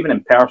 even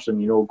in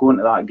person. Going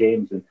to that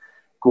games and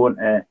going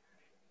to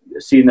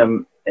seeing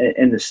them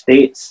in the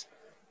States.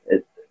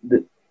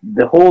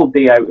 The whole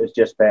day out is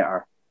just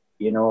better.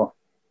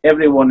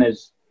 Everyone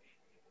is.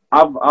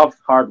 I've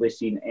hardly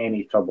seen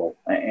any trouble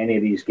at any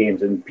of these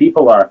games, and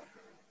people are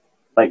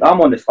like, I'm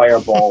on the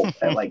fireball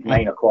at like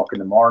 9 o'clock in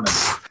the morning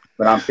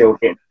when I'm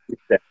tailgating.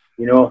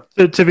 You know,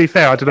 To be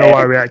fair, I don't know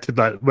why I reacted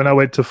like when I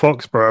went to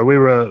Foxborough. We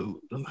were,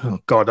 oh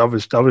God, I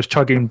was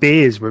chugging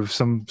beers with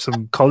some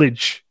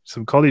college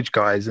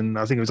guys, and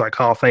I think it was like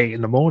 8:30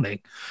 in the morning.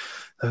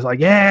 I was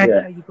like,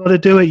 yeah, you got to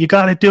do it. You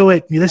got to do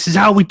it. This is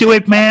how we do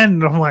it, man.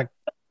 And I'm like,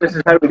 this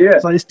is how we do it.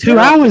 It's like it's 2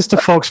 hours to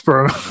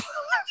Foxborough.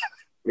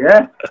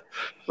 Yeah.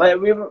 Like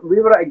we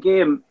were at a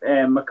game.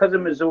 My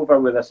cousin was over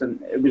with us,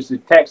 and it was the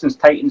Texans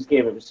Titans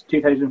game. It was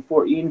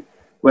 2014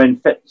 when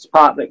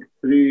Fitzpatrick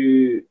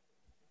threw,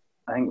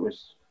 I think it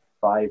was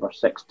 5 or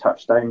 6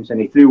 touchdowns, and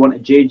he threw one to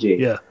JJ.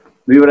 Yeah,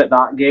 we were at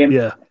that game.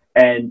 Yeah,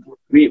 and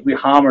we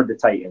hammered the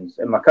Titans.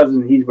 And my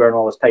cousin, he's wearing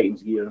all his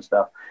Titans gear and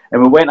stuff.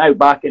 And we went out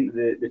back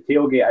into the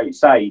tailgate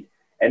outside.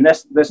 And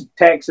this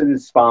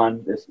Texans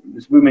fan,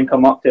 this woman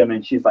come up to him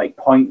and she's like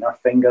pointing her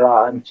finger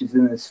at him. She's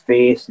in his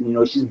face,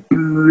 and she's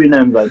booing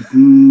him like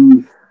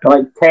boo for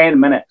like 10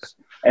 minutes.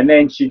 And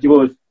then she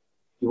goes,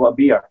 "You want a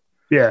beer?"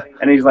 Yeah.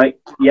 And he's like,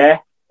 "Yeah."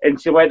 And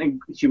she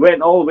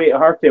went all the way to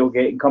her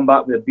tailgate and come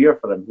back with a beer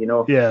for him.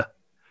 Yeah.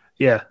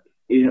 Yeah.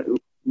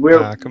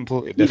 We're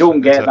completely. You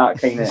don't get that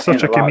kind of. It's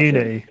such a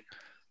community.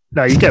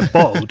 No, you get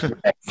bottled.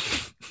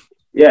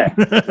 Yeah.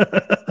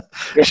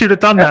 Should have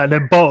done that and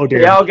then bottled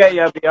it. Yeah, I'll get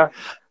you a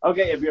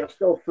beer.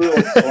 Still full.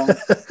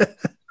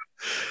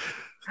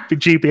 Big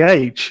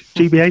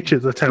GBH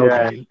at the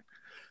tailgate.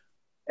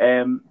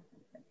 Yeah.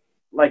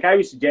 Like I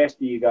would suggest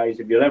to you guys,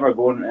 if you're ever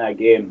going to a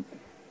game,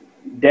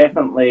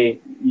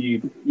 definitely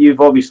you've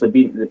obviously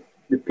been to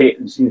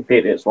seen the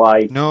Patriots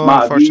live. No,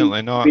 Matt,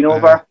 unfortunately not. Been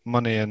over?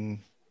 Money and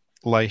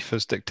life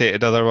has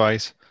dictated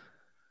otherwise.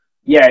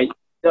 Yeah,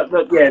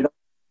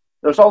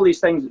 there's all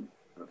these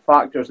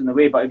factors in the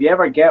way, but if you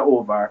ever get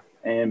over,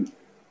 I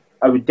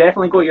would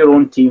definitely go to your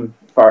own team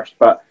first.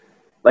 But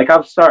like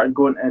I've started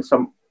going to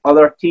some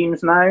other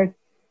teams now.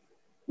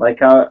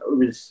 Like I've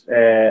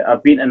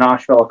been to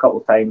Nashville a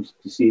couple of times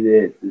to see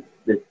the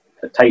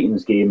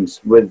Titans games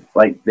with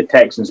like the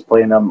Texans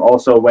playing them.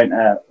 Also went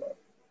to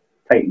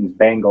Titans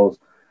Bengals,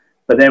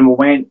 but then we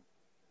went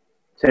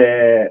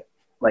to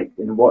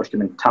and watched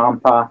them in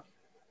Tampa,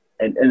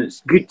 and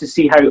it's good to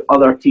see how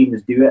other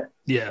teams do it.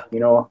 Yeah,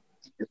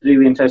 it's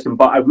really interesting.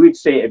 But I would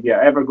say if you're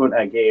ever going to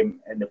a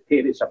game and the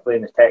Patriots are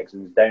playing the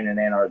Texans down in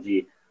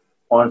NRG,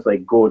 honestly,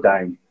 go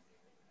down.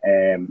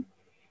 The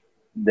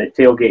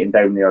tailgating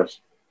down there is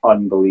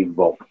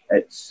unbelievable.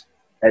 It's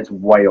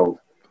wild.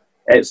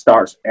 It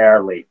starts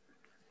early.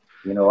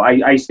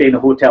 I stay in a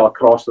hotel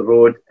across the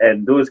road,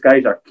 and those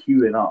guys are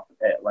queuing up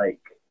at like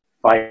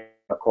 5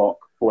 o'clock,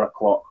 4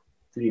 o'clock,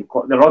 3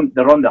 o'clock. They're on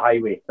the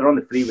highway. They're on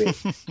the freeway,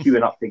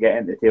 queuing up to get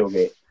into the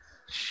tailgate.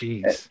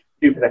 Jeez. At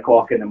 2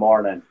 o'clock in the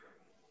morning,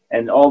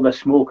 and all the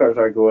smokers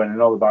are going,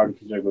 and all the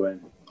barbecues are going.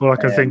 All I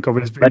can think of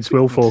is Vince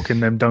Wilfork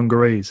in them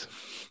dungarees.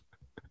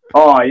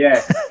 Oh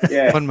yeah.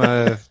 One of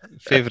my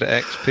favourite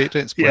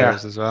ex-Patriots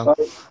players as well.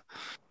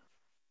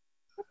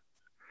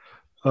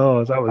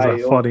 Oh, that was a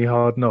funny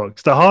Hard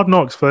Knocks. The Hard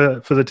Knocks for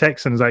the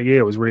Texans that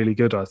year was really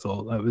good, I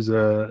thought. That was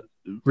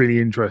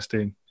really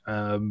interesting.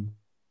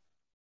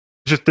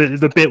 Just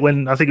the bit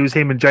when I think it was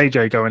him and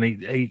JJ going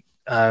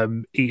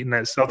eating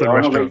that southern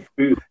restaurant.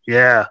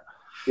 Yeah.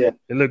 It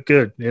looked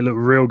good. It looked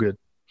real good.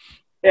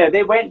 Yeah,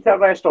 they went to a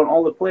restaurant,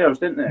 all the players,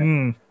 didn't they?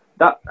 Mm.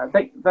 I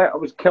think that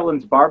was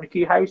Killen's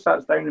Barbecue House.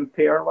 That's down in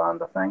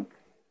Pearland, I think.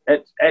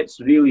 It's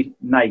really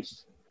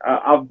nice.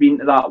 I've been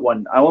to that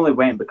one. I only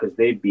went because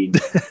they've been.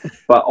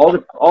 But all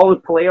the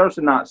players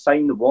in that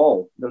signed the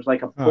wall. There's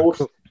like a post,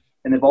 cool.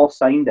 And they've all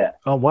signed it.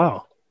 Oh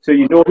wow! So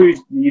you know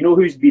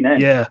who's been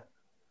in. Yeah.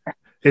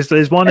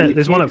 There's one at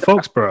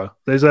Foxborough.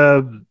 There's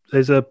a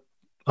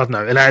I don't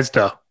know, an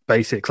Asda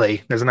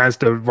basically. There's an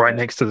Asda right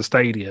next to the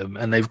stadium,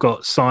 and they've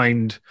got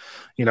signed,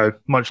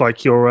 much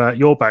like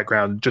your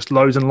background, just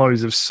loads and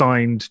loads of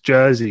signed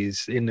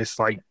jerseys in this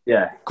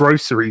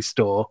grocery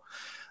store.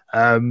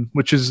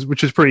 Which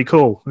is pretty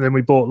cool. And then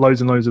we bought loads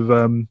and loads of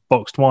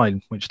boxed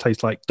wine, which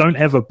tastes like. Don't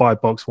ever buy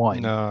boxed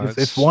wine. No,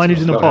 if wine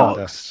is in a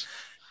box.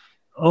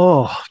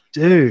 Oh,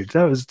 dude,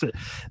 that was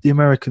the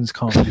Americans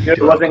can't. Sure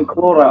it wasn't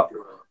Clorox.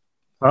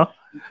 Huh?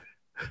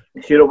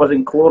 Sure it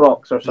wasn't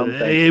Clorox or something.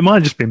 It might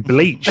have just been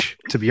bleach,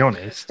 to be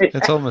honest.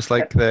 It's almost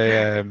like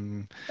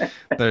there's.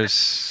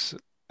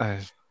 I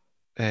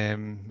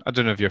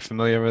don't know if you're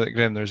familiar with it,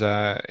 Graham. There's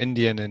a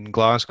Indian in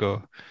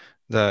Glasgow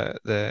that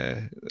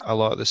a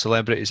lot of the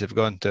celebrities have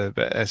gone to,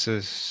 but this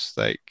is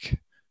like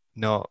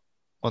not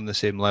on the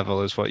same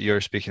level as what you're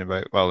speaking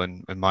about. Well,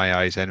 in my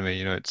eyes, anyway.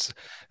 It's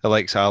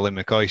like Ali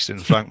McCoist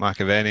and Frank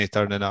McAvenny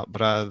turning up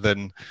rather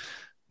than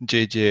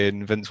JJ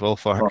and Vince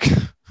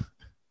Wilfork.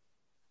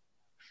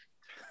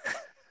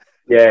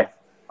 Yeah.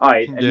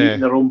 And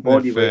eating their own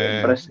body weight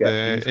and brisket.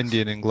 The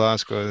Indian in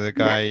Glasgow, the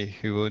guy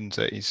who owns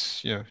it,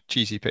 he's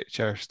cheesy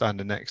picture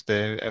standing next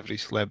to every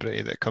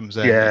celebrity that comes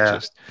in. Yeah.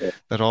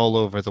 They're all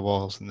over the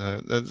walls, and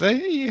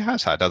he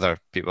has had other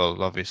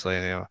people, obviously.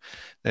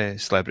 The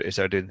celebrities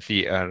are doing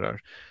theatre or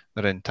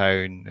they're in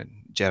town,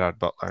 and Gerard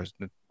Butler's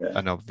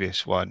an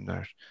obvious one.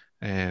 Or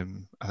I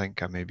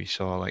think I maybe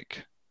saw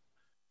like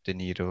De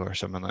Niro or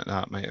something like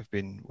that. Might have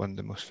been one of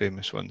the most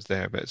famous ones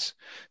there, but it's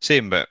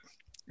same. But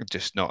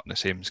Just not on the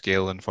same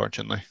scale,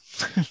 unfortunately.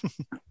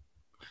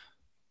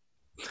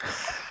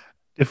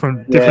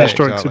 Different Yeah, strokes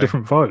for exactly.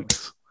 different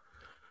folks.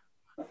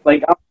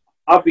 Like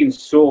I've been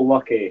so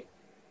lucky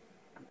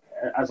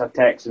as a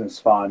Texans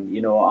fan.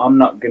 You know, I'm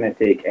not going to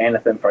take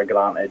anything for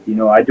granted. You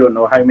know, I don't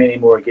know how many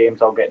more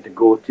games I'll get to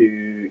go to.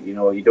 You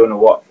know, you don't know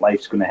what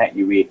life's going to hit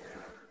you with.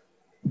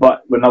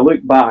 But when I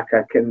look back,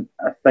 I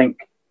think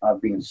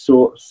I've been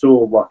so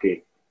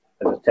lucky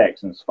as a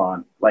Texans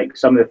fan. Like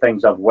some of the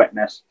things I've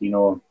witnessed, you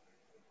know,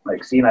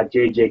 like seeing a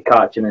JJ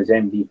catching his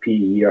MVP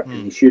year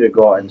because he should have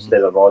got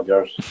instead of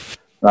Rodgers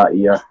that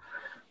year.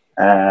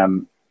 I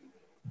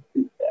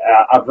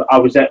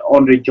was at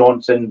Andre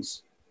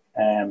Johnson's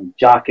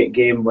jacket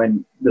game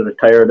when they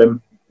retired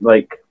him,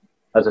 like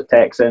as a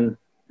Texan,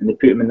 and they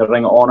put him in the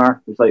Ring of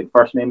Honor. It was like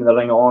first name in the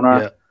Ring of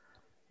Honor. Yeah.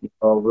 You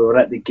know, we were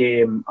at the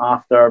game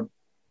after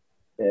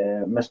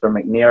Mr.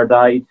 McNair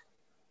died,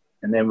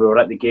 and then we were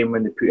at the game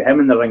when they put him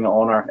in the Ring of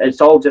Honor.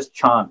 It's all just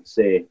chance,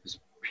 it's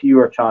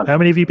pure chance. How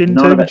many have you been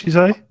None to, of it- would you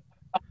say?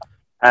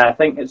 I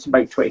think it's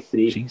about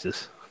 23.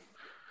 Jesus.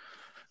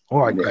 All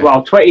right, Greg.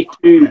 Well,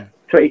 22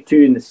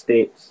 in the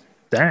States.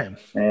 Damn.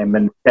 In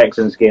the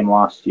Texans game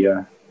last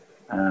year.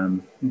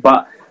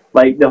 But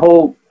like the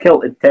whole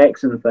kilted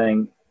Texan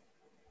thing,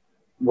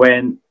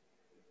 when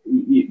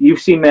you've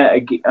seen me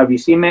have you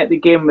seen me at the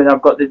game when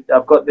I've got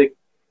the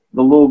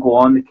logo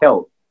on the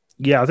kilt?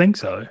 Yeah, I think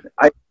so.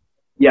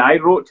 I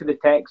wrote to the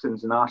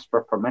Texans and asked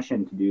for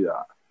permission to do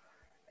that,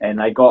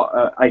 and I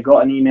got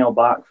an email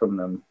back from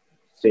them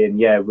saying,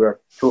 yeah, we're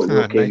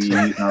totally okay with you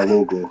using our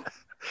logo,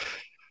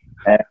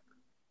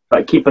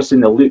 but keep us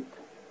in the loop.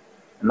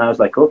 And I was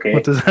like, okay.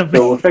 What does that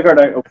mean? So we figured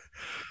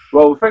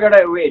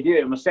out a way to do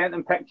it, and we sent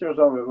them pictures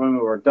of it when we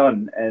were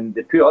done, and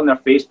they put it on their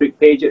Facebook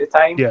page at the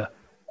time. Yeah.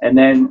 And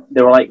then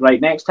they were like,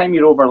 right, next time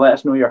you're over, let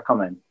us know you're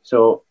coming.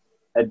 So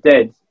I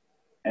did,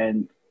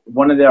 and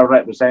one of their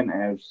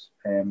representatives,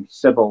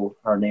 Sybil,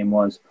 her name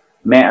was,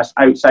 met us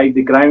outside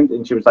the ground,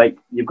 and she was like,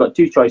 you've got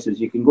two choices.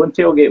 You can go and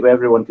tailgate with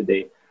everyone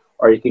today,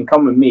 or you can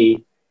come with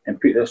me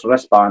and put this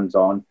wristbands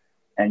on,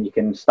 and you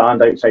can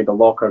stand outside the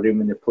locker room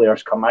when the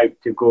players come out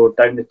to go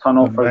down the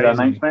tunnel for the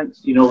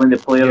announcements, you know, when the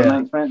player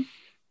announcements.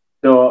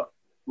 So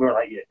we were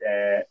like,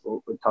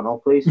 tunnel,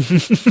 please.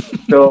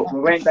 So we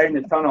went down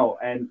the tunnel,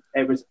 and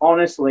it was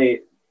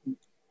honestly,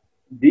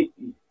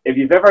 if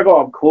you've ever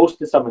got up close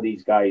to some of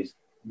these guys,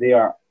 they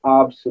are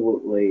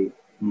absolutely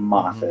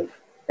massive.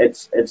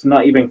 It's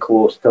not even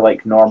close to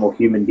like normal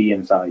human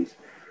being size.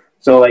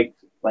 So like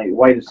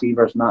wide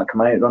receivers and that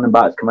come out, running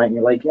backs come out, and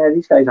you're like, yeah,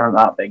 these guys aren't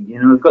that big.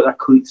 You know, they've got their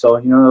cleats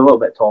on, you know, they're a little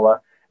bit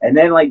taller. And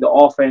then like the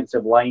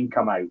offensive line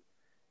come out,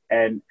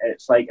 and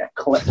it's like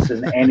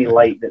eclipsing any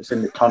light that's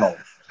in the tunnel.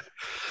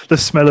 The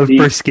smell of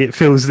brisket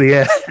fills the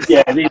air.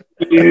 Yeah, these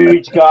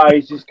huge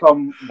guys just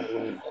come.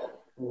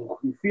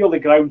 You feel the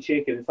ground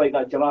shaking. It's like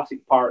that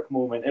Jurassic Park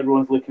moment.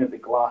 Everyone's looking at the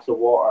glass of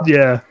water.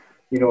 Yeah.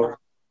 You know,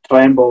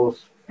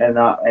 trembles and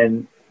that.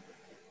 And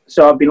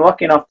so I've been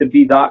lucky enough to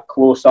be that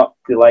close up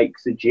to like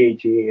the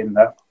JJ and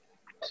that.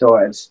 So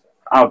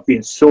I've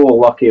been so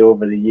lucky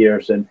over the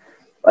years, and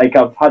like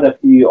I've had a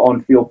few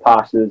on-field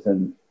passes,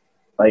 and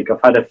like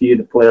I've had a few of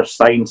the players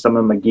sign some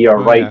of my gear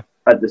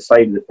at the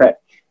side of the pitch.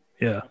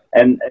 Yeah.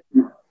 And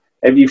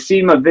if you've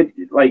seen my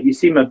video, like you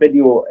see my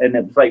video, and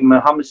it was like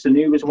Mohamed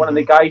Sanu was one of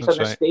the guys on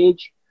the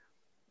stage,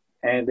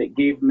 and that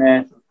gave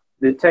me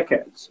the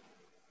tickets.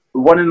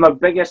 One of my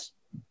biggest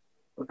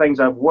things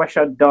I wish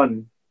I'd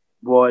done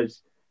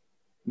was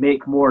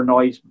make more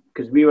noise,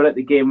 because we were at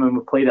the game when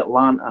we played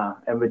Atlanta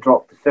and we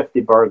dropped the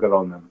 50 burger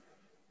on them.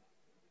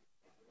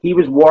 He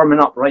was warming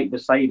up right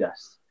beside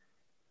us,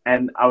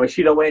 and I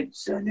should have went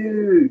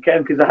Sanu,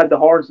 Ken, because I had the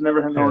horns and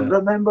everything on.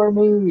 Remember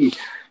me,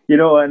 you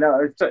know, and I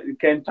was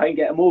trying to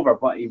get him over,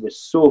 but he was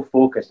so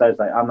focused. I was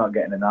like, I'm not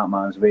getting in that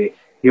man's way.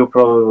 He'll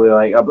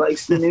probably I'll be like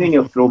Sanu, and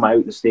he'll throw me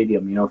out the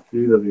stadium, you know,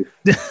 through the roof.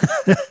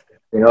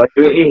 You know,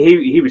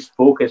 he was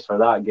focused for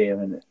that game,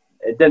 and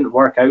it didn't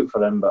work out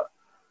for him, but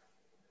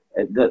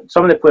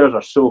some of the players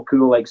are so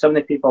cool. Like some of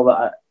the people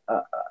that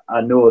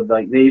I know,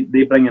 like they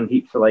bring in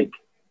heaps of like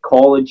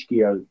college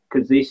gear,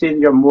 because they say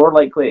you're more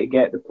likely to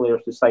get the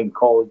players to sign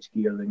college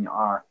gear than you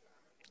are.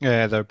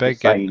 Yeah, they're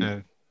big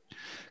into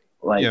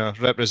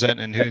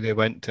representing who they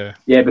went to.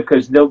 Yeah,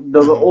 because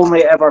they'll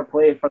only ever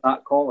play for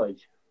that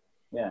college.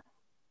 Yeah.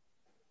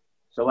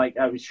 So like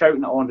I was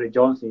shouting at Andre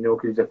Johnson, you know,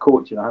 because he's a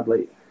coach, and I had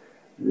like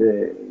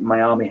the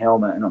Miami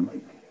helmet, and I'm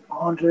like,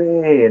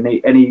 Andre,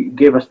 and he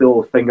gave us the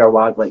old finger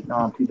wag, like, no,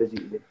 I'm too busy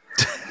today.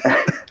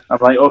 I'm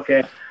like,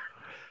 okay.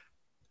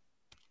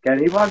 Can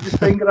he wag his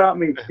finger at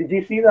me? Did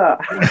you see that?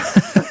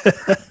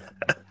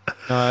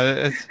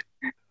 No,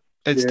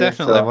 it's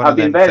definitely one of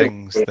them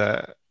things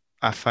that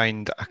I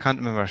find. I can't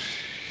remember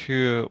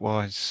who it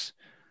was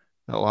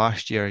that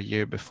last year,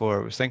 year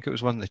before. I think it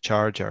was one of the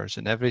Chargers,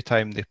 and every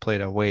time they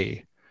played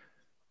away,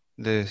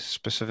 the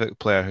specific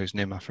player whose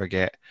name I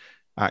forget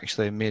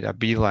actually made a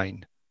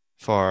beeline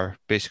for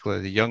basically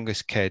the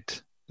youngest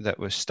kid that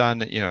was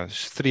standing,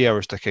 it's 3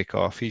 hours to kick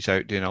off. He's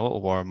out doing a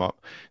little warm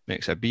up,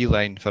 makes a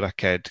beeline for a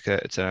kid.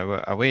 It's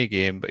an away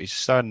game, but he's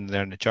standing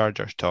there in the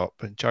Chargers top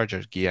and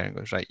Chargers gear and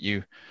goes, right,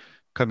 you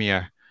come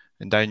here.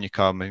 And down you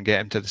come and get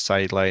him to the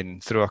sideline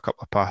and throw a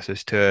couple of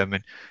passes to him.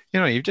 And,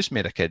 you've just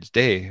made a kid's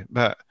day.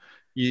 But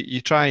you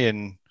try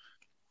and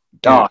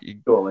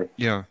totally.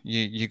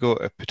 You go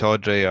to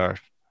Pittodrie or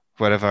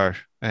wherever,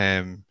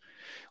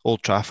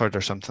 Old Trafford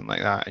or something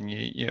like that, and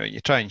you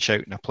try and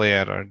shout in a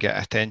player or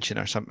get attention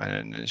or something,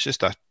 and it's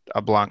just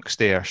a blank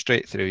stare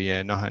straight through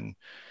you, nothing,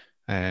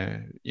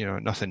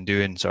 nothing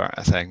doing sort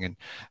of thing. And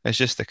it's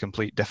just the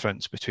complete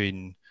difference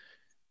between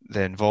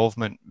the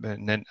involvement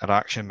and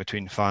interaction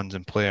between fans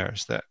and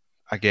players that,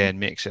 again,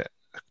 makes it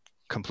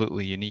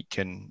completely unique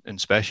and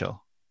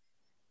special.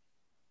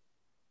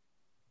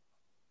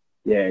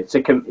 Yeah, it's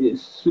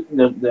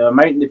the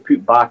amount they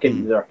put back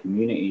into their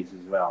communities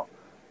as well,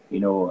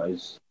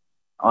 is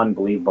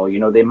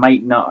unbelievable. They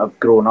might not have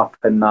grown up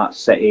in that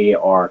city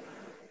or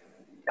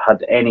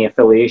had any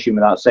affiliation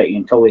with that city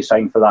until they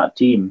signed for that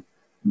team,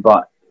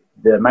 but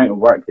the amount of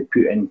work they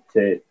put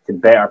into to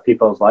better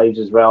people's lives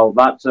as well,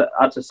 that's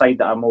a side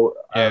that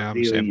I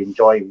really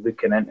enjoy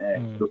looking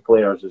into the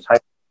players. Is how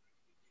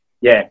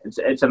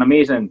it's an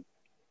amazing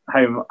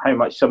how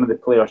much some of the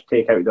players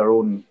take out their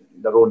own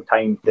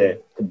time to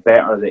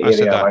better the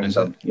area around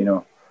them.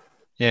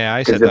 Yeah,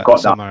 I said that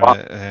summer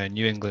that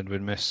New England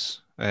would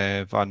miss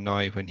Van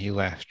Noy when he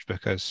left,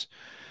 because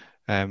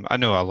I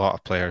know a lot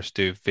of players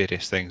do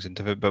various things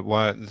but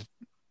what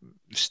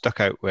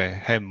stuck out with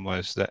him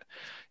was that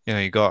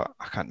he got,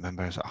 I can't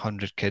remember, it was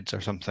 100 kids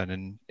or something,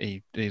 and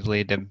he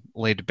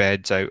laid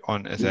beds out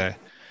onto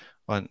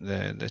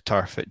the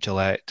turf at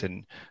Gillette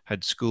and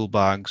had school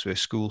bags with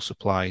school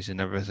supplies and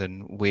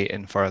everything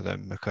waiting for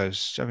them,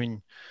 because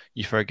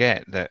you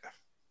forget that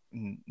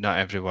not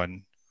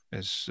everyone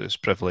is as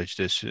privileged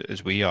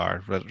as we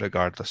are,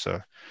 regardless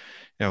of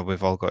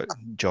we've all got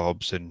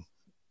jobs and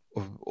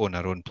own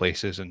our own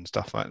places and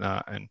stuff like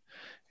that, and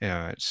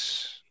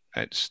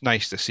it's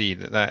nice to see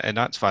that and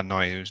that's Van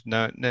Noy, who's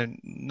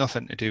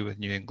nothing to do with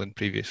New England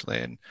previously,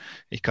 and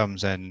he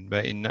comes in,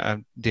 but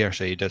I dare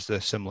say he does the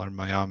similar in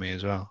Miami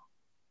as well.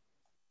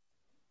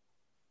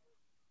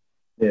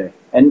 Yeah,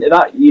 and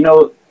that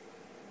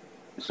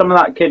some of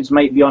that kids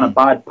might be on a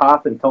bad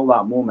path until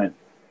that moment,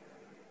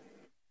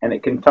 and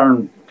it can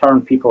turn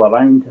people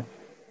around.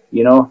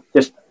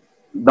 Just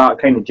that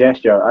kind of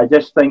gesture. I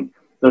just think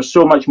there's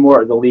so much more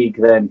to the league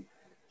than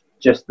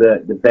just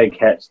the big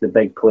hits, the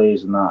big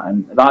plays, and that,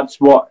 and that's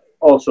what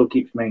also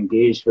keeps me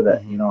engaged with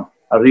it.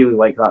 I really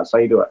like that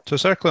side of it. So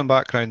circling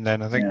back round,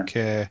 then I think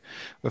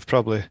we've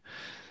probably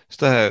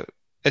still.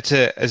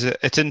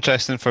 It's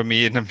interesting for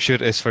me, and I'm sure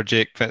it is for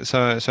Jake. But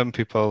some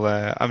people,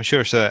 I'm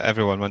sure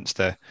everyone wants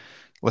to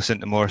listen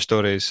to more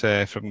stories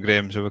from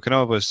Graham. So we can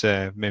always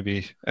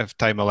maybe, if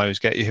time allows,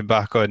 get you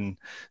back on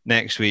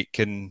next week,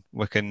 and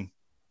we can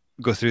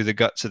go through the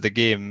guts of the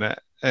game.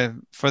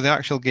 For the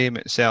actual game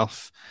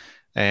itself,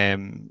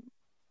 we've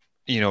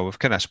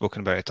kind of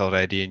spoken about it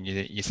already, and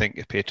you think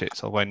the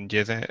Patriots will win.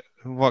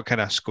 What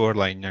kind of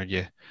scoreline are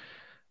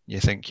you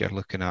think you're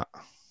looking at?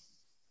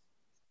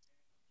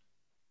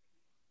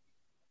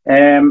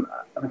 I'm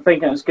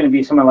thinking it's going to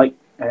be something like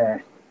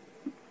a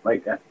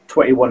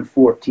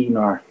 21-14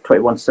 or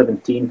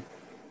 21-17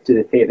 to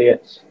the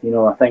Patriots.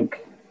 I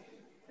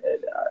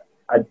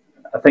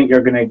think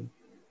you're going to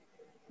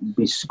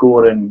be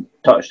scoring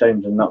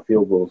touchdowns and not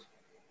field goals.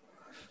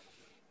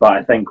 But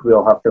I think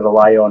we'll have to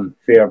rely on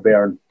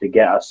Fairbairn to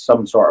get us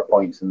some sort of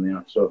points in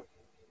there. So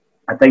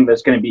I think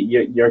that's going to be,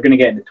 you're going to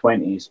get in the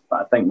 20s,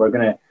 but I think we're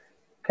going to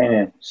kind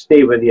of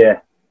stay with you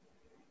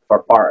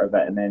for part of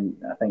it, and then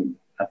I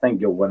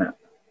think you'll win it.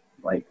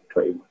 Like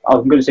 20.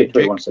 I'm going to say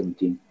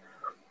 21-17.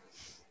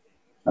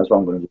 That's what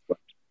I'm going to do.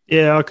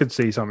 Yeah, I could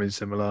see something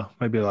similar.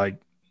 Maybe I'm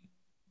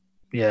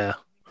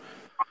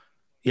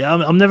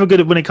never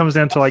good at when it comes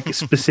down to like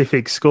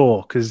specific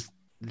score, because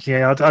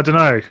I don't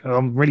know.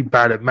 I'm really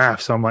bad at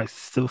maths. So I'm like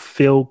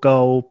field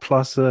goal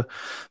plus a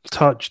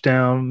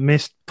touchdown,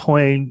 missed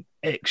point,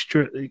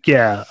 extra.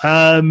 Yeah.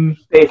 I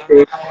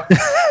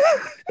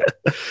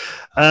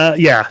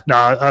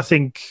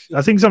think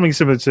something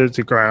similar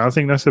to Graham. I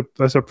think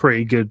that's a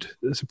pretty good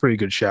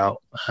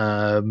shout.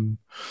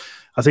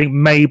 I think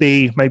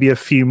maybe a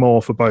few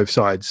more for both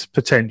sides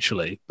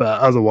potentially, but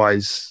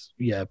otherwise,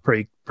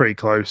 pretty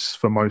close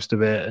for most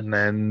of it, and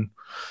then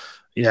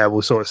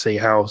we'll sort of see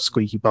how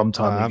squeaky bum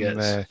time it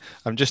gets.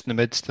 I'm just in the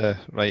midst of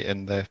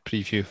writing the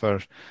preview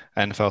for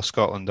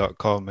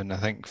NFLscotland.com, and I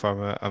think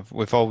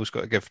we've always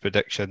got to give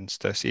predictions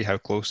to see how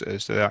close it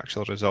is to the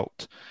actual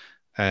result.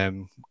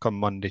 Come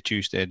Monday,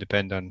 Tuesday,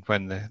 depending on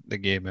when the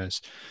game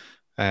is.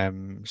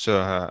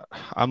 So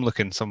I'm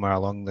looking somewhere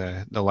along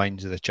the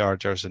lines of the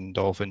Chargers and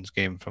Dolphins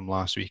game from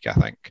last week. I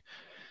think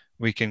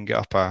we can get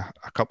up a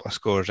couple of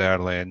scores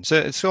early, and so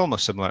it's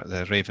almost similar to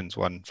the Ravens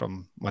one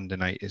from Monday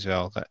night as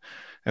well. That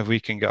if we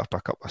can get up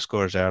a couple of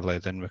scores early,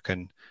 then we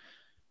can,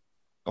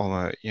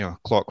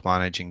 clock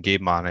manage and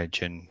game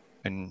manage and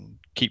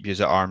keep you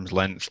at arm's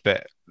length.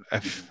 But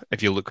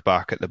if you look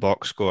back at the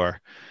box score,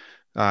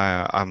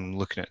 I'm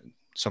looking at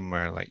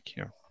somewhere like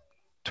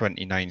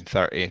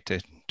 29-30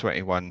 to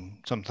 21,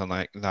 something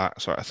like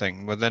that sort of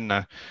thing, within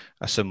a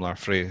similar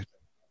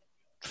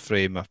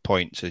frame of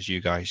points as you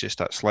guys, just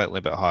that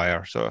slightly bit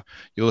higher. So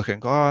you look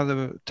and go, oh,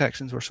 the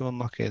Texans were so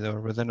unlucky, they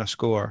were within a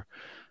score.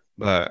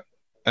 But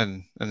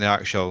in the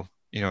actual,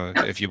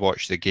 if you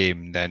watch the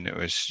game, then it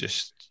was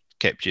just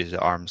kept you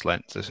at arm's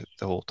length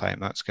the whole time.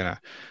 That's kind of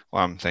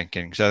what I'm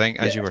thinking. Because I think,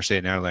 as you were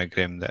saying earlier,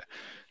 Graham, that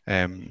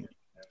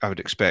I would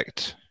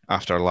expect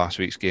after last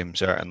week's game,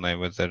 certainly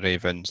with the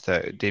Ravens,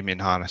 that Damien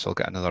Harris will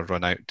get another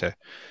run out to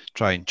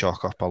try and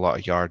chalk up a lot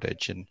of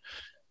yardage,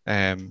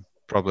 and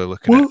probably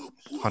looking at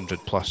 100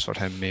 plus for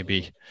him,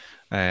 maybe.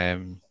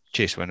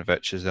 Chase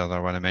Winovich is the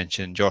other one I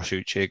mentioned. Josh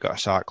Uche got a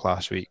sack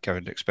last week. I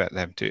would expect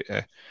them to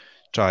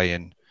try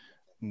and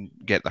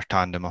get their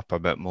tandem up a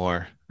bit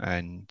more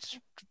and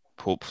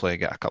hopefully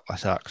get a couple of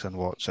sacks on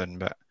Watson.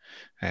 But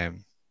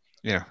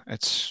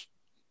it's,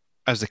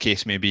 as the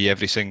case may be,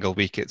 every single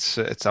week it's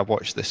a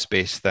watch this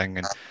space thing.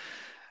 And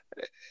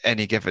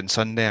any given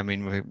Sunday, I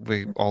mean,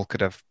 we all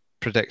could have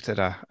predicted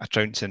a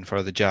trouncing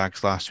for the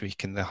Jags last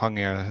week, and they hung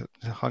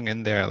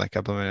in there like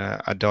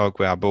a dog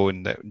with a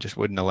bone that just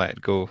wouldn't have let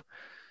it go.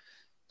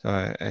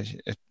 So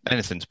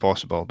anything's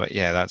possible, but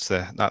yeah, that's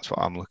what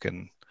I'm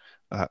looking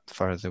at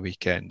for the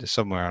weekend, is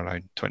somewhere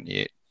around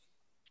 28-21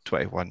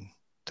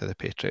 to the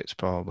Patriots,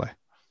 probably.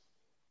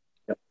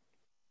 Yep.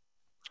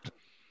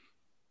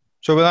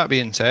 So with that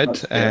being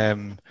said,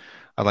 I'd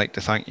like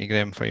to thank you,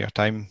 Graham, for your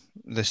time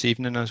this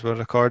evening as we're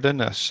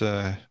recording. It's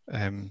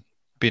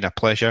been a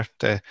pleasure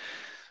to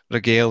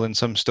regale in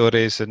some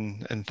stories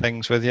and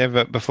things with you.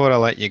 But before I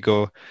let you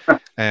go,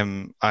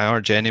 I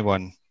urge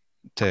anyone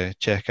to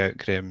check out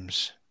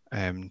Graham's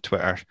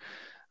Twitter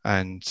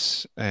and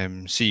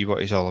see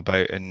what he's all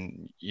about.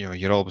 And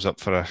you're always up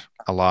for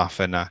a laugh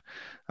and a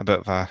bit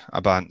of a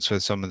bants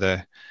with some of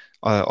the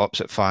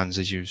opposite fans,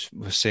 as you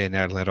were saying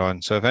earlier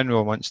on. So if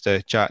anyone wants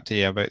to chat to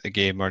you about the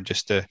game or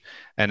just the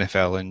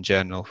NFL in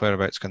general,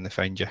 whereabouts can they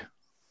find you?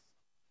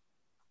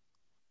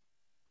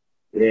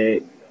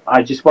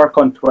 I just work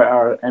on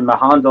Twitter, and my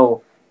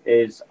handle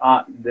is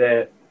at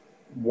the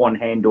one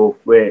handle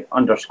with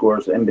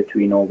underscores in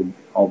between all the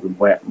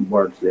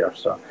words there.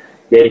 So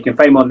yeah, you can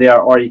find me on there,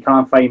 or you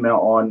can find me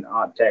on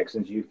at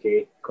Texans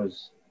UK,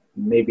 because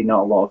maybe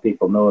not a lot of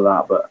people know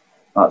that, but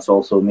that's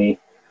also me.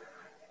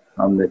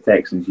 I'm the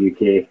Texans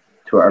UK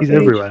Twitter page.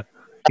 Everywhere.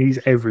 He's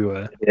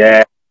everywhere.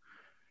 Yeah,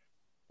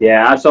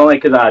 that's only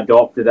because I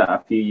adopted it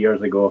a few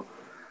years ago.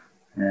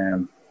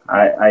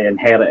 I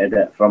inherited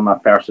it from a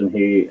person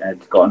who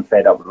had gotten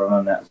fed up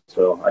running it,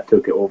 so I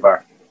took it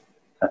over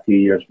a few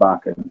years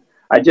back, and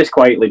I just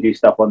quietly do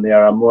stuff on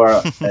there. I'm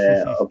more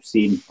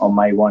obscene on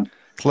my one.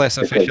 It's less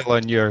official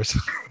on yours.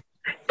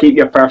 Keep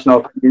your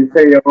personal opinions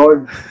to your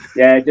own.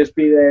 Yeah, just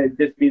be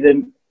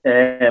the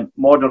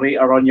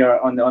moderator on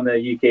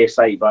the UK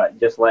site, but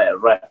just let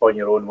it rip on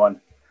your own one.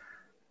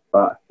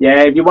 But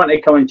yeah, if you want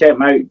to come and check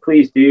me out,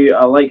 please do.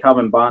 I like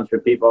having bands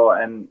with people,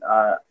 and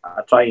I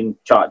try and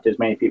chat to as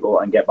many people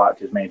and get back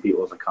to as many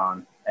people as I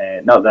can.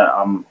 Not that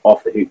I'm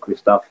off the hook with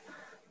stuff,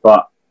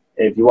 but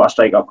if you want to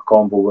strike up a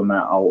convo with me,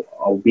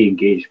 I'll be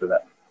engaged with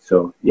it.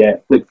 So yeah,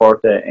 look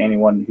forward to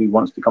anyone who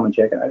wants to come and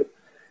check it out.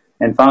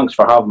 And thanks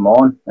for having me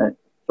on. It's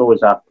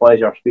always a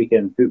pleasure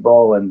speaking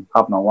football and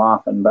having a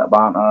laugh and a bit of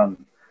banter and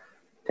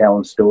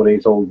telling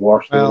stories, old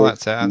war stories. Well,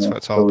 that's it. That's what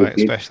it's all about,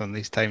 especially in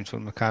these times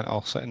when we can't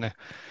all sit in the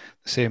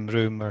same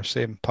room or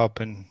same pub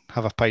and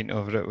have a pint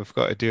over it. We've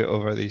got to do it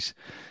over these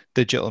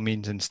digital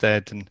means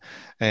instead. And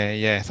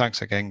yeah,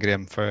 thanks again,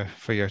 Graham, for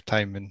your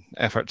time and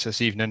efforts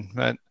this evening.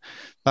 And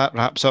that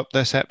wraps up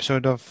this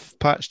episode of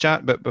Pat's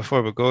Chat. But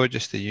before we go,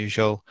 just the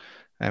usual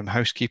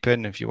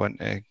housekeeping. If you want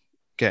to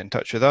get in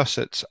touch with us,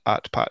 it's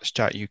at Pat's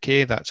Chat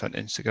UK. That's on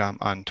Instagram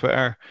and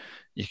Twitter.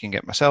 You can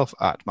get myself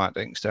at Matt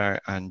Inkster,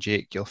 and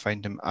Jake, you'll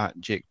find him at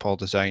Jake Paul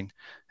Design.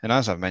 And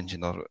as I've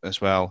mentioned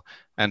as well,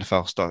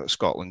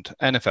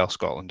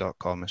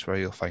 NFLscotland.com is where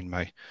you'll find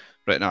my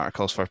written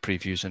articles for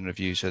previews and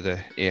reviews of the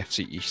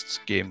AFC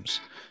East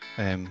games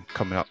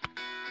coming up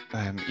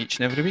each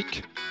and every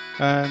week.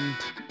 And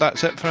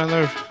that's it for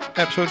another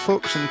episode,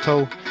 folks,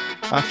 until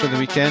after the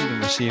weekend,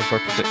 and we'll see if our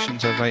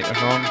predictions are right or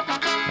wrong.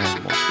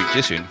 And we'll speak to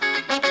you soon.